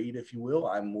trade, if you will.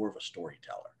 I'm more of a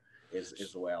storyteller,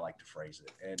 is the way I like to phrase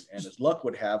it. And as luck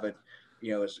would have it,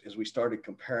 as we started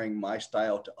comparing my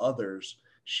style to others,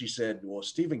 she said, well,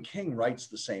 Stephen King writes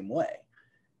the same way.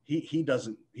 He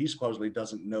supposedly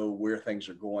doesn't know where things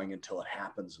are going until it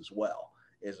happens as well,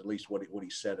 is at least what he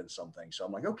said in some things. So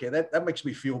I'm like, okay, that makes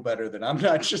me feel better that I'm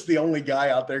not just the only guy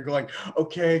out there going,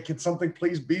 okay, can something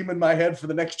please beam in my head for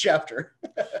the next chapter?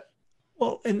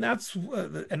 Well, and that's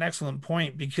an excellent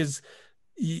point, because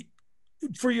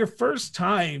for your first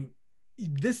time,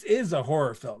 this is a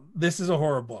horror film. This is a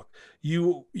horror book.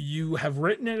 You have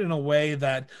written it in a way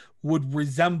that would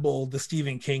resemble the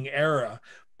Stephen King era,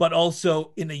 but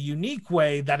also in a unique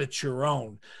way that it's your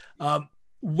own.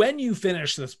 When you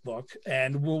finish this book,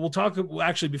 and we'll talk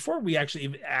actually, before we actually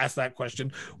even ask that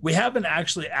question, we haven't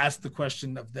actually asked the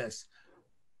question of this.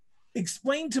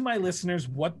 Explain to my listeners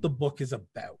what the book is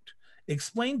about.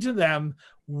 Explain to them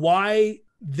why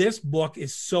this book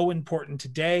is so important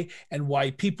today and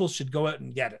why people should go out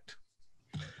and get it.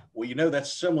 Well,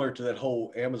 that's similar to that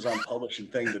whole Amazon publishing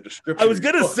thing, the description. I was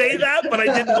going to say that, but I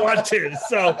didn't want to.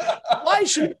 So why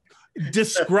should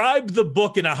describe the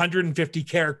book in 150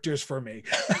 characters for me?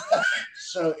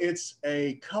 So it's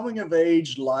a coming of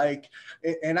age,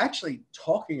 and actually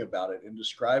talking about it and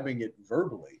describing it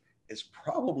verbally is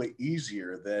probably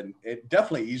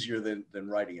definitely easier than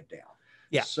writing it down.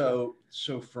 Yeah. So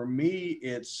for me,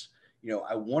 it's,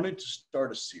 I wanted to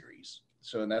start a series.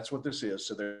 So, and that's what this is.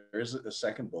 So there is a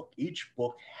second book. Each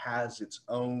book has its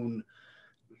own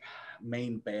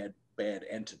main bad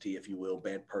entity, if you will,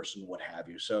 bad person, what have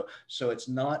you. So it's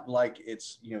not like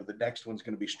it's, the next one's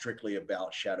going to be strictly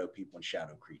about shadow people and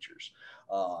shadow creatures.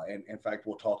 And in fact,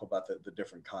 we'll talk about the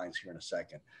different kinds here in a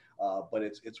second. But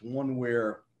it's one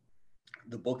where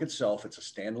The book itself, it's a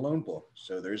standalone book.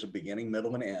 So there's a beginning,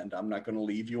 middle, and end. I'm not going to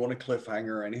leave you on a cliffhanger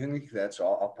or anything like that. So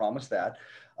I'll promise that.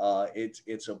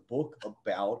 It's a book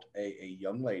about a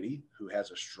young lady who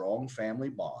has a strong family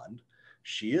bond.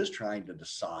 She is trying to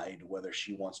decide whether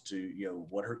she wants to,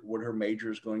 what her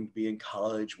major is going to be in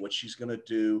college, what she's going to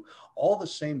do, all the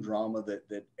same drama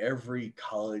that every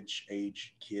college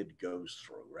age kid goes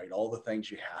through, right? All the things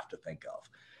you have to think of.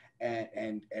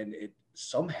 And it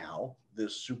somehow,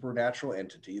 this supernatural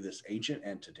entity, this ancient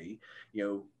entity,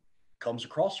 comes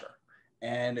across her,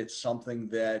 and it's something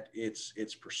that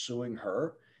it's pursuing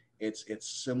her. It's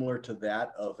similar to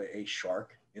that of a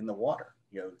shark in the water.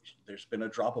 There's been a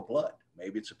drop of blood.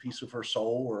 Maybe it's a piece of her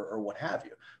soul, or what have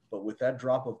you. But with that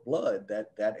drop of blood,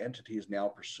 that entity is now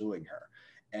pursuing her,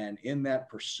 and in that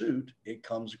pursuit, it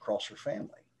comes across her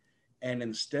family. And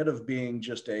instead of being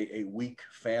just a weak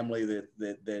family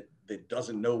that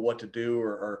doesn't know what to do,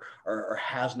 or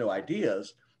has no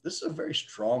ideas, this is a very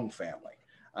strong family.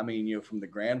 I mean, from the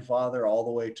grandfather all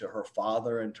the way to her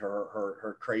father and to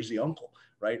her crazy uncle,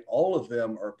 right? All of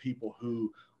them are people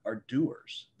who are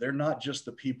doers. They're not just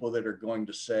the people that are going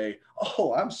to say,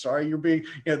 "Oh, I'm sorry, you're being,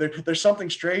 there's something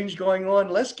strange going on.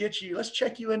 Let's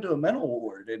check you into a mental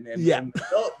ward, and Yeah.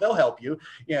 they'll help you."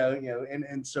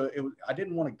 And so I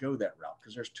didn't want to go that route,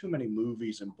 because there's too many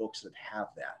movies and books that have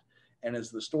that. And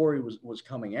as the story was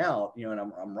coming out, and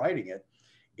I'm writing it,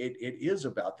 it is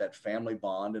about that family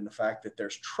bond and the fact that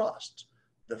there's trust.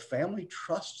 The family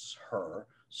trusts her.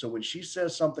 So when she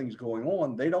says something's going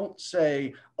on, they don't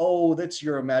say, "Oh, that's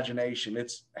your imagination."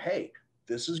 It's, "Hey,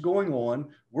 this is going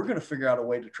on. We're going to figure out a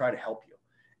way to try to help you."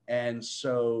 And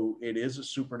so it is a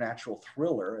supernatural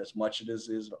thriller as much as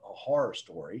it is a horror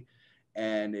story.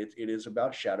 And it is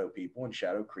about shadow people and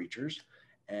shadow creatures.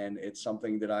 And it's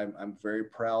something that I'm very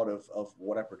proud of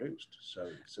what I produced.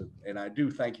 And I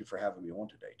do thank you for having me on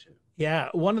today too. Yeah,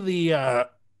 one of the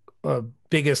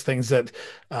biggest things that,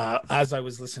 as I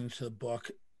was listening to the book,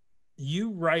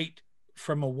 you write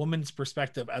from a woman's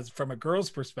perspective, as from a girl's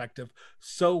perspective,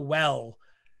 so well,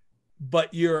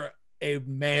 but you're a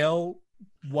male,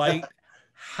 white.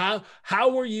 How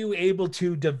were you able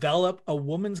to develop a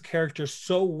woman's character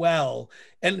so well?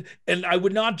 And I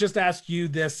would not just ask you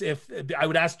this, if I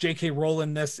would ask J.K.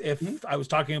 Rowling this if I was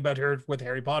talking about her with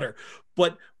Harry Potter,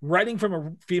 but writing from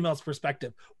a female's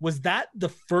perspective, was that the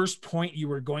first point you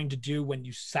were going to do when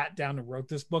you sat down and wrote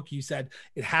this book? You said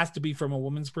it has to be from a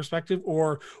woman's perspective,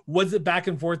 or was it back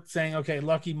and forth saying, okay,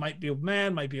 Lucky might be a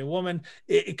man, might be a woman,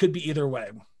 it could be either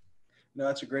way? No,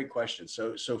 that's a great question.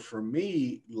 So for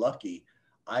me, Lucky,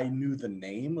 I knew the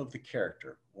name of the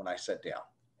character when I sat down,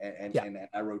 Yeah. and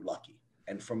I wrote Lucky.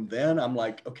 And from then I'm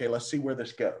like, okay, let's see where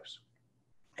this goes.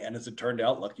 And as it turned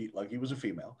out, Lucky was a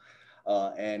female.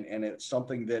 And it's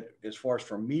something that, as far as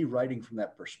for me writing from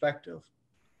that perspective,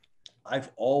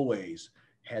 I've always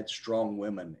had strong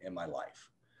women in my life,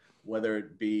 whether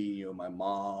it be, my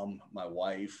mom, my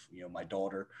wife, my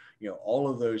daughter, all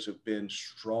of those have been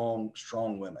strong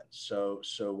women. So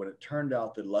when it turned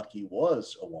out that Lucky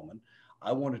was a woman,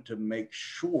 I wanted to make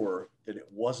sure that it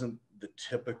wasn't the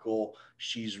typical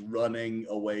she's running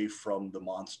away from the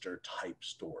monster type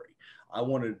story. I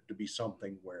wanted it to be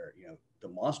something where, the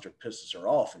monster pisses her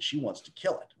off and she wants to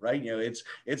kill it, right?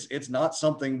 It's not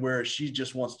something where she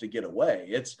just wants to get away.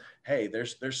 It's, hey,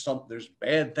 there's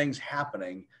bad things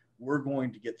happening. We're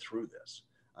going to get through this.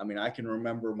 I mean, I can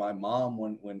remember my mom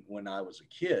when I was a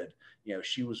kid.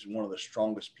 She was one of the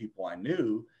strongest people I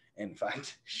knew. In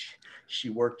fact, she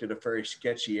worked at a very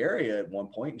sketchy area at one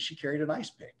point, and she carried an ice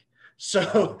pick.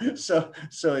 So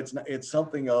it's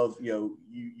something of,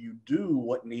 you do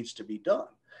what needs to be done,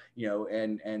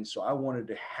 and so I wanted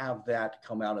to have that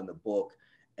come out in the book.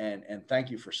 And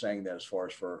thank you for saying that, as far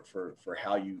as for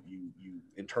how you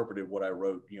interpreted what I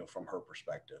wrote, from her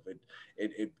perspective.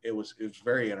 It was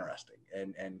very interesting,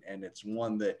 and it's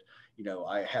one that,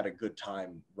 I had a good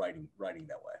time writing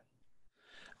that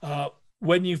way.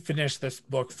 When you finished this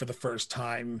book for the first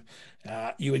time,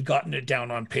 you had gotten it down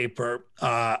on paper.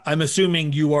 I'm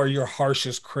assuming you are your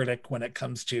harshest critic when it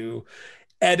comes to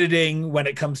editing, when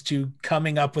it comes to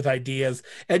coming up with ideas.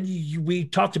 And we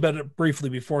talked about it briefly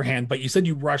beforehand, but you said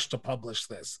you rushed to publish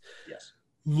this. Yes.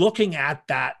 Looking at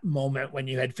that moment when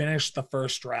you had finished the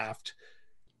first draft,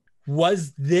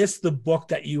 was this the book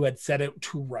that you had set out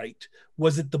to write?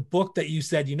 Was it the book that you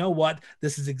said, you know what,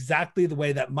 this is exactly the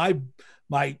way that my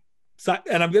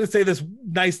and I'm going to say this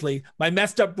nicely, my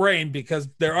messed up brain, because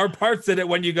there are parts in it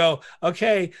when you go,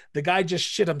 okay, the guy just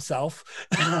shit himself,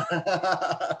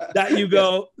 that you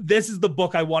go, this is the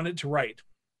book I wanted to write?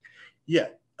 Yeah.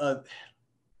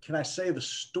 Can I say the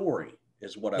story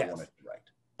is what I wanted to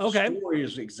write? The Okay. story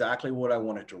is exactly what I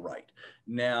wanted to write.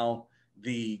 Now,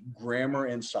 the grammar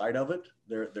inside of it,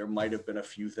 there might have been a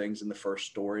few things in the first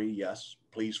story. Yes,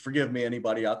 please forgive me,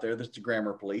 anybody out there that's the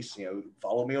grammar police.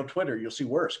 Follow me on Twitter. You'll see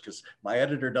worse because my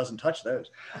editor doesn't touch those.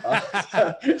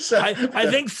 I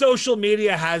think social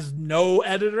media has no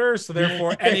editor, so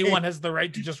therefore anyone has the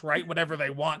right to just write whatever they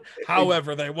want,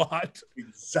 however they want.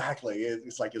 Exactly.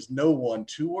 It's like, is no one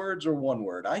 2 words or 1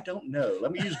 word? I don't know.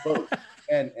 Let me use both.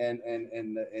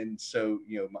 And so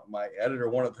my editor,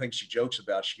 one of the things she jokes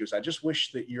about, she goes, I just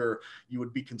wish that you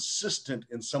would be consistent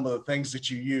in some of the things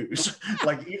that you use.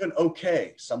 Like even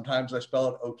okay, sometimes I spell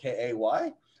it okay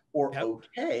or Yep.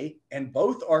 okay, and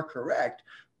both are correct,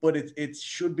 but it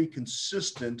should be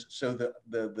consistent so that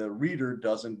the reader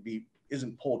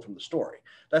isn't pulled from the story.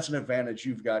 That's an advantage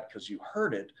you've got because you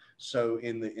heard it. So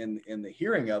in the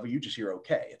hearing of it, you just hear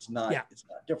okay. It's not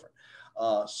different.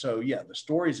 So yeah, the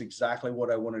story is exactly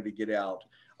what I wanted to get out.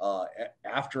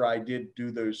 After I did do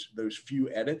those few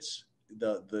edits,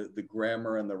 the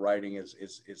grammar and the writing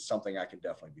is something I can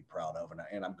definitely be proud of,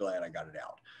 and I'm glad I got it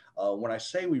out. When I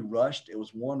say we rushed, it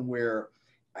was one where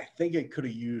I think it could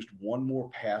have used one more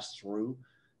pass through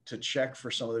to check for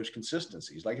some of those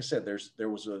consistencies. Like I said, there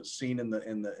was a scene in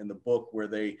the book where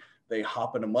they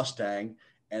hop in a Mustang,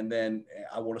 and then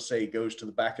I want to say he goes to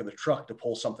the back of the truck to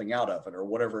pull something out of it or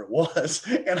whatever it was.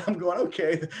 And I'm going,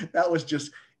 okay, that was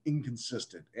just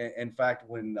inconsistent. In fact,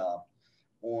 when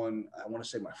on, I want to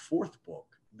say my fourth book,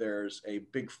 there's a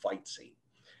big fight scene,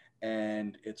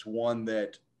 and it's one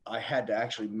that I had to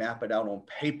actually map it out on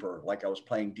paper, like I was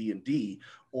playing D&D,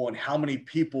 on how many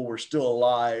people were still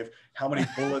alive, how many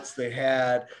bullets they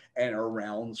had, and or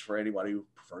rounds for anybody who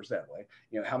prefers that way.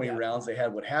 How many rounds they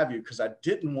had, what have you, because I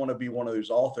didn't want to be one of those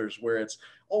authors where it's,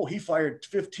 oh, he fired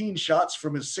 15 shots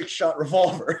from his 6-shot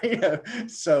revolver.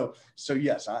 So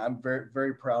yes, I'm very,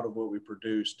 very proud of what we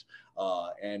produced,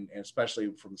 and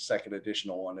especially from the second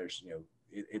edition on. There's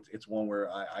it's one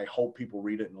where I hope people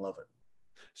read it and love it.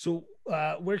 So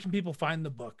where can people find the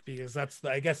book? Because that's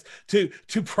I guess to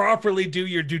properly do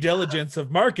your due diligence of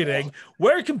marketing,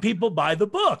 where can people buy the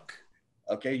book?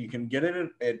 Okay, you can get it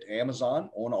at Amazon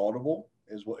on Audible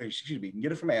excuse me, you can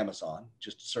get it from Amazon.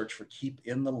 Just search for Keep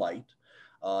in the Light.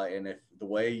 And if the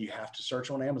way you have to search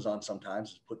on Amazon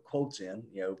sometimes is put quotes in,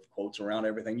 quotes around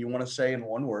everything you want to say in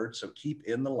one word. So Keep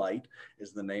in the Light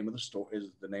is the name of the story,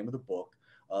 is the name of the book.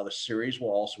 The series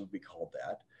will also be called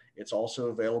that. It's also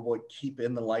available at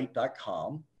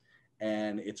keepinthelight.com,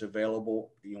 and it's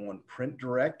available on print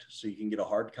direct, so you can get a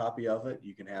hard copy of it.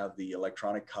 You can have the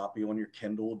electronic copy on your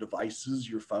Kindle devices,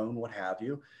 your phone, what have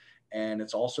you. And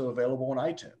it's also available on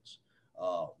iTunes.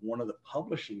 One of the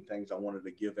publishing things I wanted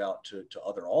to give out to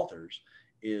other authors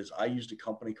is I used a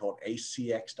company called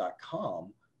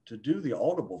acx.com to do the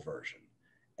Audible version.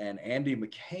 And Andy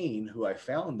McCain, who I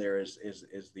found there is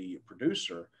the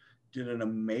producer, did an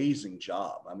amazing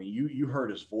job. I mean, you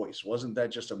heard his voice. Wasn't that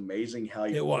just amazing how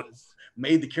he It was.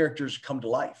 made the characters come to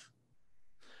life?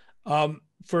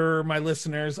 For my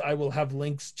listeners, I will have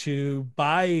links to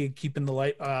buy Keep in the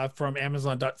Light from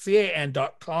Amazon.ca and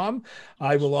 .com.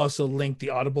 I will also link the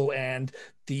Audible and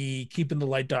the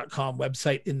keepinthelight.com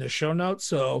website in the show notes.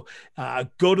 So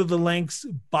go to the links,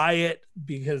 buy it,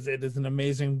 because it is an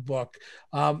amazing book.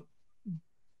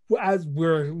 As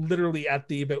we're literally at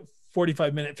the about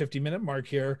 45-minute, 50-minute mark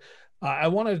here, I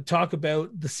want to talk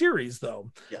about the series,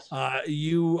 though. Yes.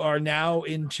 You are now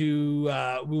into,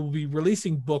 we will be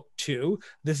releasing book 2.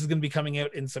 This is going to be coming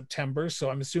out in September. So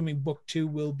I'm assuming book 2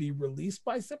 will be released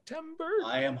by September.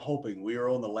 I am hoping. We are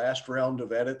on the last round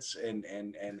of edits, and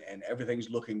everything's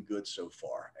looking good so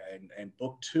far. And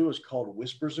book 2 is called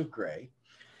Whispers of Grey.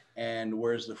 And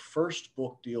whereas the first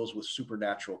book deals with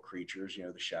supernatural creatures,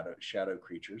 the shadow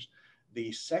creatures,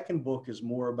 the second book is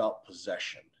more about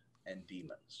possession and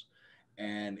demons.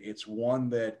 And it's one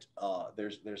that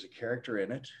there's a character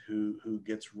in it who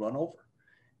gets run over,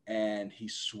 and he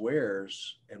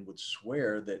swears and would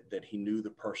swear that he knew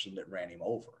the person that ran him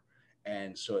over.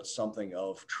 And so it's something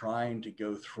of trying to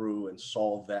go through and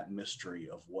solve that mystery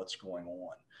of what's going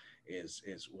on.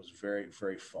 Was very,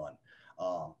 very fun.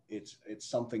 It's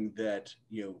something that,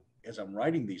 as I'm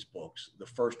writing these books, the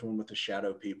first one with the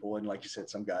shadow people, and like you said,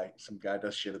 some guy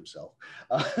does shit himself.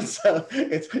 So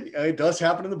it does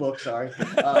happen in the book. Sorry.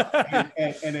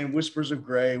 And then Whispers of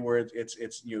Grey, where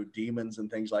it's demons and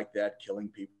things like that killing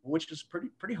people, which is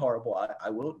pretty horrible. I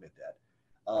will admit that.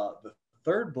 The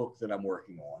third book that I'm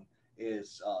working on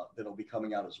is that'll be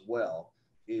coming out as well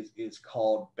is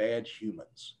called Bad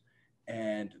Humans.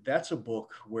 And that's a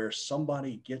book where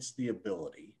somebody gets the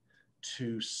ability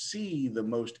to see the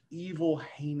most evil,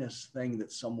 heinous thing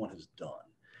that someone has done.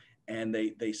 and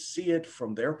they see it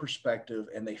from their perspective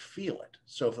and they feel it.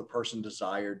 So if a person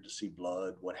desired to see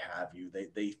blood, what have you,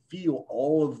 they feel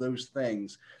all of those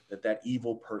things that that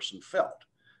evil person felt.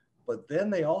 But then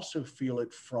they also feel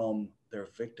it from their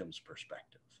victim's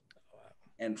perspective.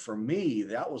 And for me,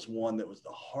 that was one that was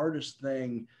the hardest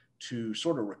thing to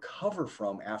sort of recover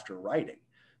from after writing,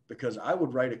 because I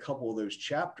would write a couple of those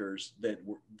chapters that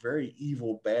were very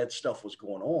evil, bad stuff was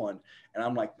going on, and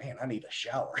I'm like, man, I need a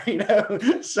shower, you know.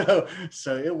 So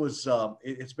it was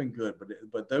it's been good,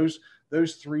 but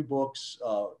those three books,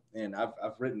 and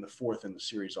I've written the fourth in the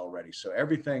series already, so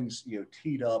everything's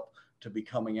teed up to be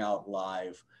coming out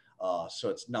live. So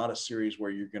it's not a series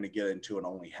where you're going to get into and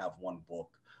only have one book.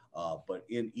 But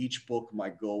in each book, my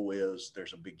goal is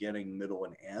there's a beginning, middle,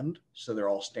 and end. So they're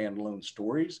all standalone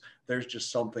stories. There's just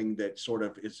something that sort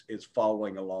of is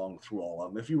following along through all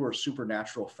of them. If you were a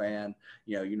Supernatural fan,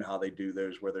 you know how they do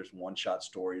those where there's one-shot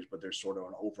stories, but there's sort of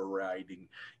an overriding,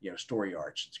 story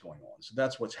arch that's going on. So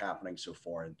that's what's happening so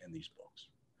far in these books.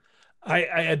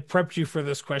 I had prepped you for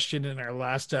this question in our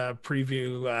last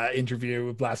preview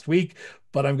interview last week,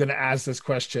 but I'm going to ask this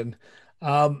question.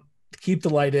 Um, Keep the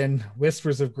Light In,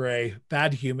 Whispers of Grey,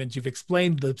 Bad Humans. You've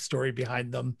explained the story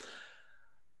behind them.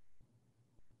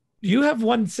 You have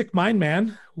one sick mind,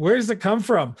 man. Where does it come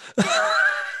from?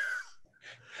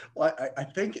 Well, I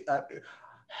think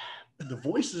the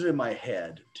voices in my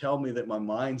head tell me that my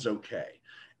mind's okay.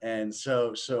 And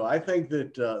so I think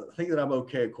that I'm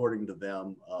okay according to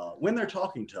them when they're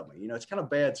talking to me. It's kind of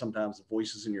bad sometimes the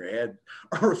voices in your head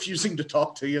are refusing to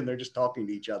talk to you and they're just talking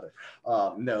to each other.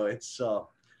 No, it's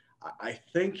I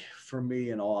think for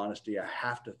me, in all honesty, I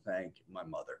have to thank my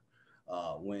mother.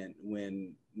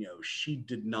 When she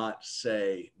did not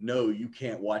say, no, you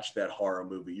can't watch that horror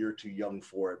movie, you're too young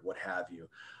for it, what have you.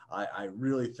 I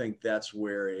really think that's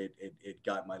where it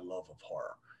got my love of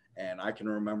horror. And I can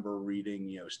remember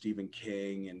reading Stephen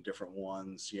King and different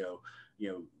ones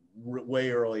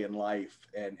way early in life,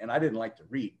 and I didn't like to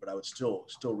read, but I would still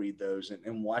read those,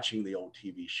 and watching the old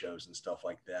TV shows and stuff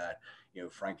like that,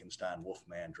 Frankenstein,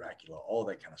 Wolfman, Dracula, all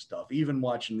that kind of stuff, even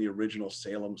watching the original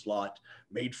Salem's Lot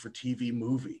made for TV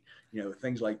movie,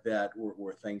 things like that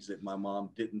were things that my mom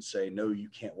didn't say, no, you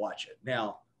can't watch it.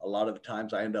 Now a lot of the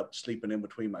times I end up sleeping in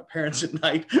between my parents at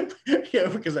night,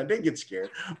 because I did get scared,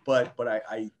 but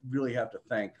I really have to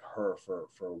thank her for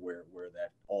where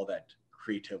that all that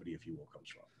creativity, if you will, comes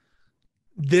from.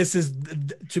 This is,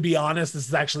 to be honest, this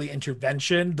is actually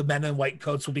intervention. The men in white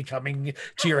coats will be coming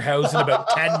to your house in about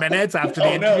 10 minutes after the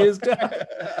Oh interview no. is done.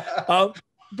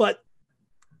 But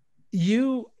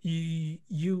your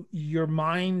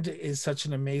mind is such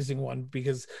an amazing one,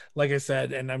 because like I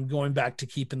said, and I'm going back to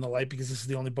Keep in the Light because this is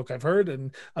the only book I've heard,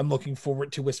 and I'm looking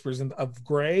forward to Whispers of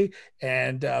Grey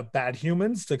and Bad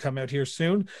Humans to come out here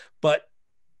soon. But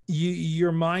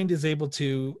your mind is able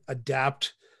to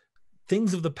adapt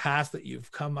things of the past that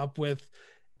you've come up with.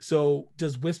 So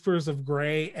does Whispers of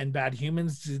Grey and Bad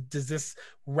Humans, does this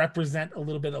represent a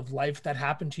little bit of life that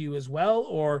happened to you as well,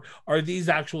 or are these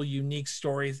actual unique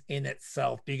stories in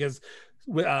itself? Because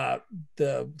uh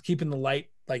the Keeping the Light,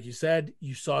 like you said,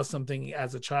 you saw something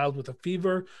as a child with a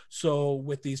fever. So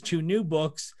with these two new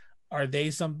books, are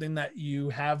they something that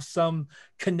you have some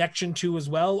connection to as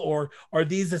well, or are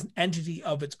these an entity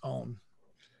of its own?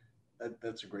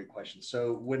 That's a great question.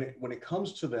 So when it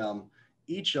comes to them,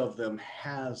 each of them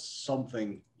has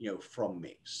something from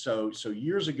me. So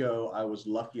years ago, I was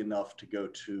lucky enough to go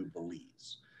to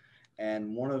Belize,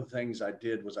 and one of the things I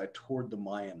did was I toured the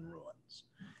Mayan ruins.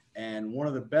 And one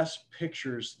of the best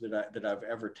pictures that I've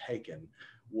ever taken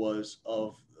was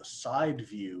of a side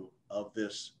view of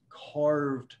this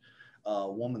carved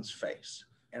woman's face,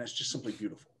 and it's just simply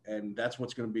beautiful. And that's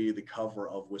what's going to be the cover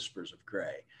of Whispers of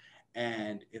Grey.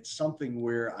 And it's something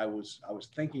where I was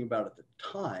thinking about at the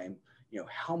time,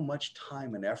 how much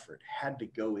time and effort had to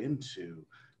go into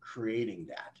creating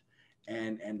that,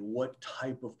 and what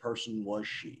type of person was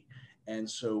she. And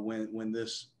so when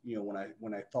this,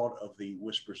 when I thought of the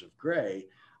Whispers of Grey,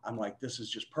 I'm like, this is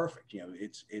just perfect.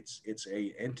 It's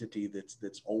a entity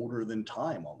that's older than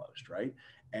time almost, right?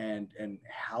 And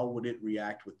how would it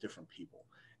react with different people?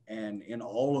 And in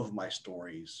all of my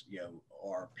stories,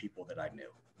 are people that I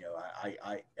knew.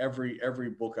 I every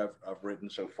book I've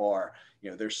written so far,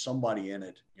 there's somebody in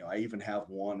it. I even have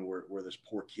one where this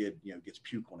poor kid, gets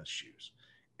puke on his shoes,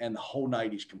 and the whole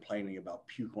night he's complaining about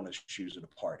puke on his shoes at a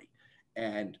party.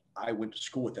 And I went to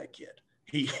school with that kid.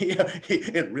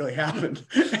 it really happened.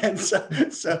 And so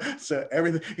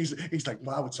everything, he's like,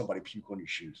 why would somebody puke on your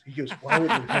shoes? He goes, why would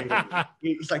they pay them?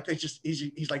 He's like,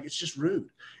 he's like, it's just rude.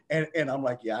 And I'm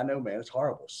like, yeah, I know, man, it's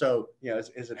horrible. So, as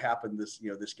it happened,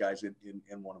 this guy's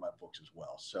in one of my books as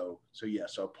well. So yeah,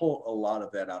 so I pull a lot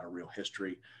of that out of real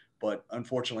history, but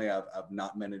unfortunately I've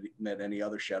not met any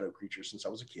other shadow creatures since I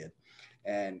was a kid.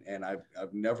 And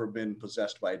I've never been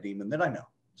possessed by a demon that I know.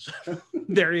 So,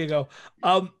 There you go.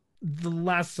 The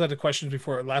last question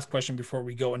before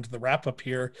we go into the wrap up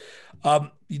here.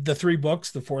 The three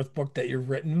books, the fourth book that you've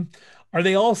written, are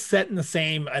they all set in the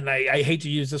same, and I hate to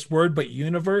use this word, but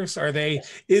universe?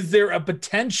 Is there a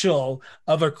potential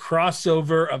of a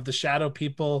crossover of the shadow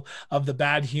people, of the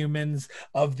bad humans,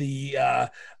 of the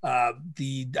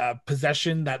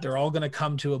possession, that they're all going to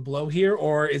come to a blow here?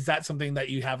 Or is that something that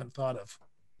you haven't thought of?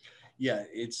 yeah,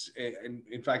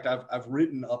 in fact, I've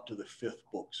written up to the fifth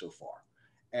book so far,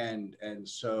 and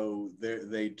so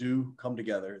they do come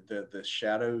together. The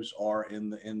shadows are in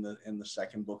the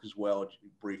second book as well,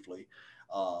 briefly,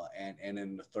 and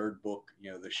in the third book,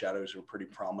 the shadows are pretty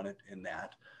prominent in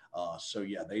that. So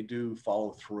yeah, they do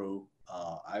follow through.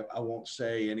 I won't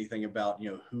say anything about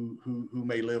who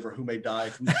may live or who may die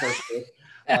from the first book,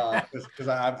 because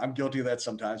I'm guilty of that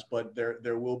sometimes. But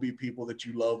there will be people that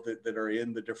you love that are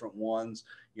in the different ones,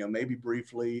 maybe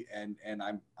briefly. And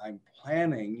I'm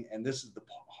planning, and this is the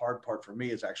hard part for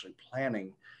me, is actually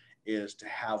planning, is to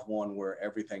have one where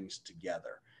everything's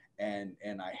together. And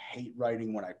I hate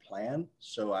writing when I plan,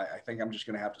 so I think I'm just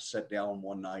going to have to sit down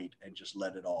one night and just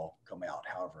let it all come out,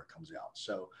 however it comes out.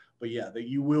 So, but yeah, that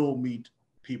you will meet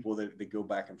people that go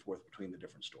back and forth between the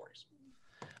different stories.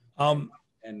 Um,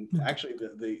 and actually,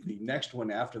 the next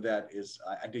one after that is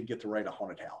I did get to write a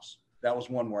haunted house. That was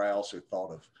one where I also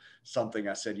thought of something.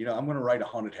 I said, I'm going to write a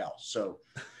haunted house. So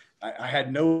I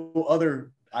had no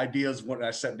other ideas when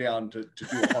I sat down to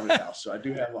do a haunted house. So I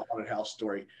do have a haunted house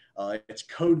story. It's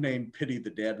codenamed Pity the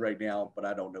Dead right now, but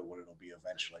I don't know what it'll be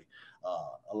eventually.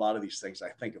 A lot of these things, I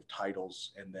think of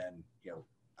titles, and then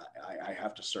I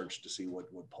have to search to see what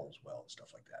polls well and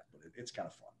stuff like that. But it's kind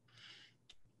of fun.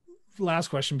 Last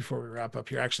question before we wrap up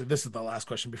here. Actually, this is the last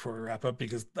question before we wrap up,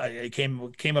 because I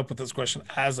came up with this question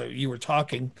as you were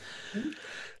talking. Mm-hmm.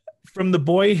 From the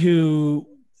boy who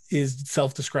is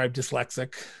self-described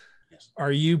dyslexic, Yes.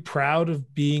 are you proud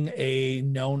of being a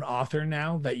known author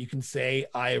now, that you can say,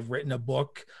 I have written a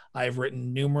book, I've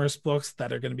written numerous books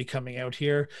that are going to be coming out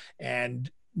here, and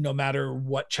no matter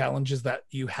what challenges that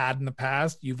you had in the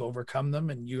past, you've overcome them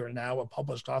and you are now a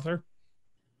published author?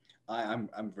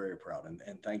 I'm very proud,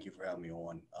 and thank you for having me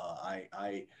on.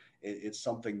 It's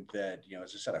something that,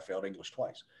 as I said, I failed English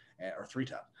twice, or three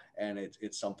times, and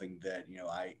it's something that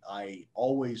I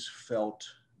always felt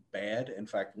bad. In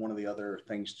fact, one of the other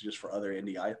things, just for other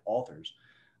indie authors,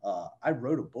 I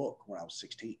wrote a book when I was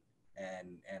 16,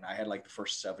 and I had like the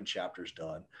first 7 chapters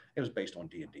done. It was based on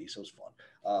D&D, so it was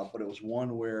fun. But it was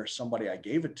one where somebody I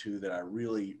gave it to that I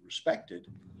really respected,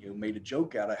 made a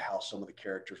joke out of how some of the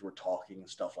characters were talking and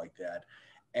stuff like that,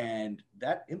 and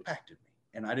that impacted me.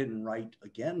 And I didn't write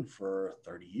again for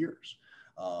 30 years.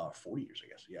 40 years, I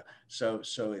guess. Yeah. So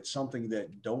it's something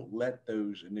that, don't let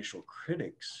those initial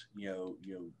critics,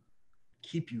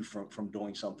 keep you from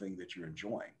doing something that you're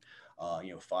enjoying.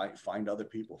 Find other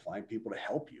people, find people to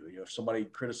help you. If somebody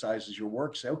criticizes your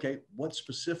work, say, okay, what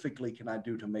specifically can I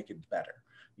do to make it better?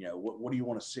 What do you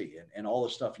want to see? And all the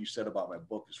stuff you said about my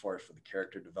book, as far as for the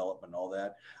character development and all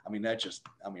that,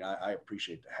 I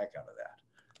appreciate the heck out of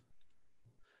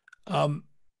that.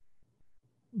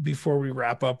 Before we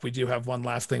wrap up, we do have one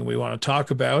last thing we want to talk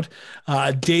about.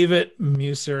 David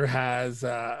Musser has,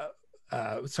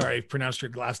 sorry, I pronounced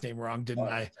your last name wrong, didn't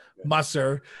I?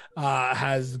 Musser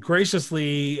has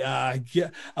graciously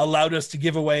allowed us to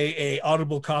give away a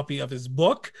Audible copy of his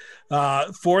book.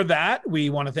 For that, we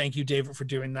want to thank you, David, for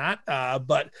doing that.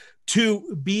 But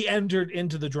to be entered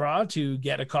into the draw to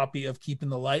get a copy of Keeping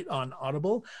the Light on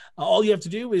Audible, all you have to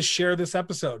do is share this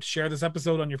episode. Share this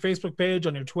episode on your Facebook page,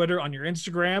 on your Twitter, on your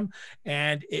Instagram,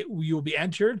 and you will be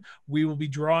entered. We will be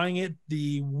drawing it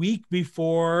the week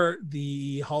before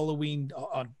the Halloween,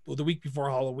 the week before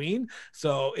Halloween.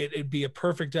 So it'd be a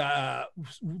perfect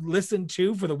listen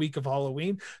to for the week of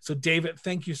Halloween. So David,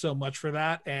 thank you so much for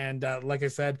that. And like I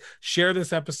said, share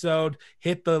this episode,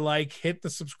 hit the like, hit the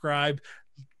subscribe,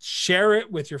 share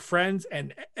it with your friends,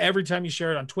 and every time you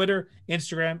share it on Twitter,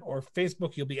 Instagram, or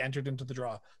Facebook, you'll be entered into the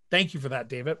draw. Thank you for that,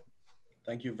 David.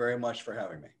 Thank you very much for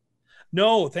having me.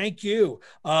 No, thank you.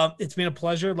 It's been a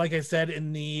pleasure. Like I said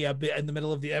in the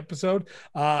middle of the episode,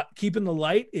 Keeping the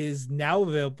Light is now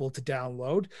available to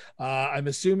download. I'm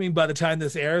assuming by the time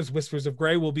this airs, Whispers of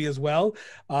Grey will be as well.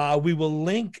 We will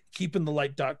link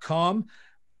keepingthelight.com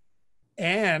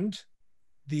and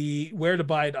the where to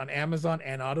buy it on Amazon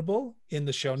and Audible in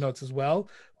the show notes as well.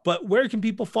 But where can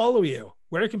people follow you?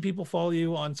 Where can people follow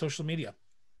you on social media?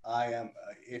 I am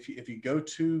if you go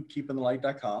to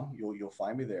keepingthelight.com, you'll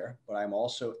find me there. But I'm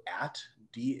also at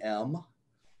DM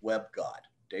WebGod,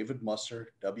 David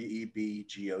Musser,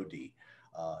 WEBGOD.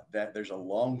 That there's a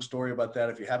long story about that.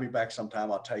 If you have me back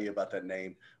sometime, I'll tell you about that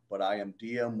name. But I am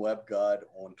DM WebGod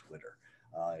on Twitter.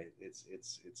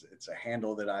 It's a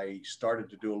handle that I started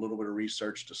to do a little bit of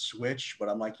research to switch, but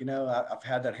I'm like, I've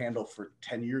had that handle for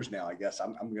 10 years now. I guess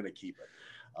I'm going to keep it.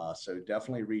 So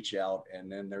definitely reach out. And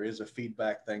then there is a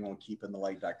feedback thing on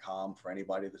keepingthelight.com for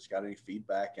anybody that's got any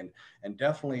feedback. And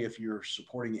definitely if you're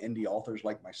supporting indie authors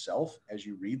like myself, as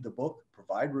you read the book,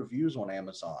 provide reviews on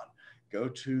Amazon. Go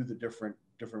to the different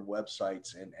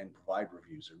websites and provide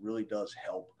reviews. It really does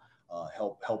help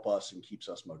us and keeps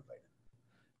us motivated.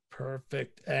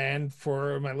 Perfect. And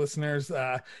for my listeners,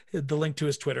 the link to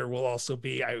his Twitter will also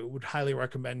be, I would highly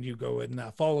recommend you go and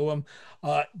follow him.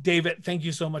 David, thank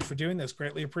you so much for doing this.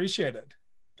 Greatly appreciated.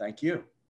 Thank you.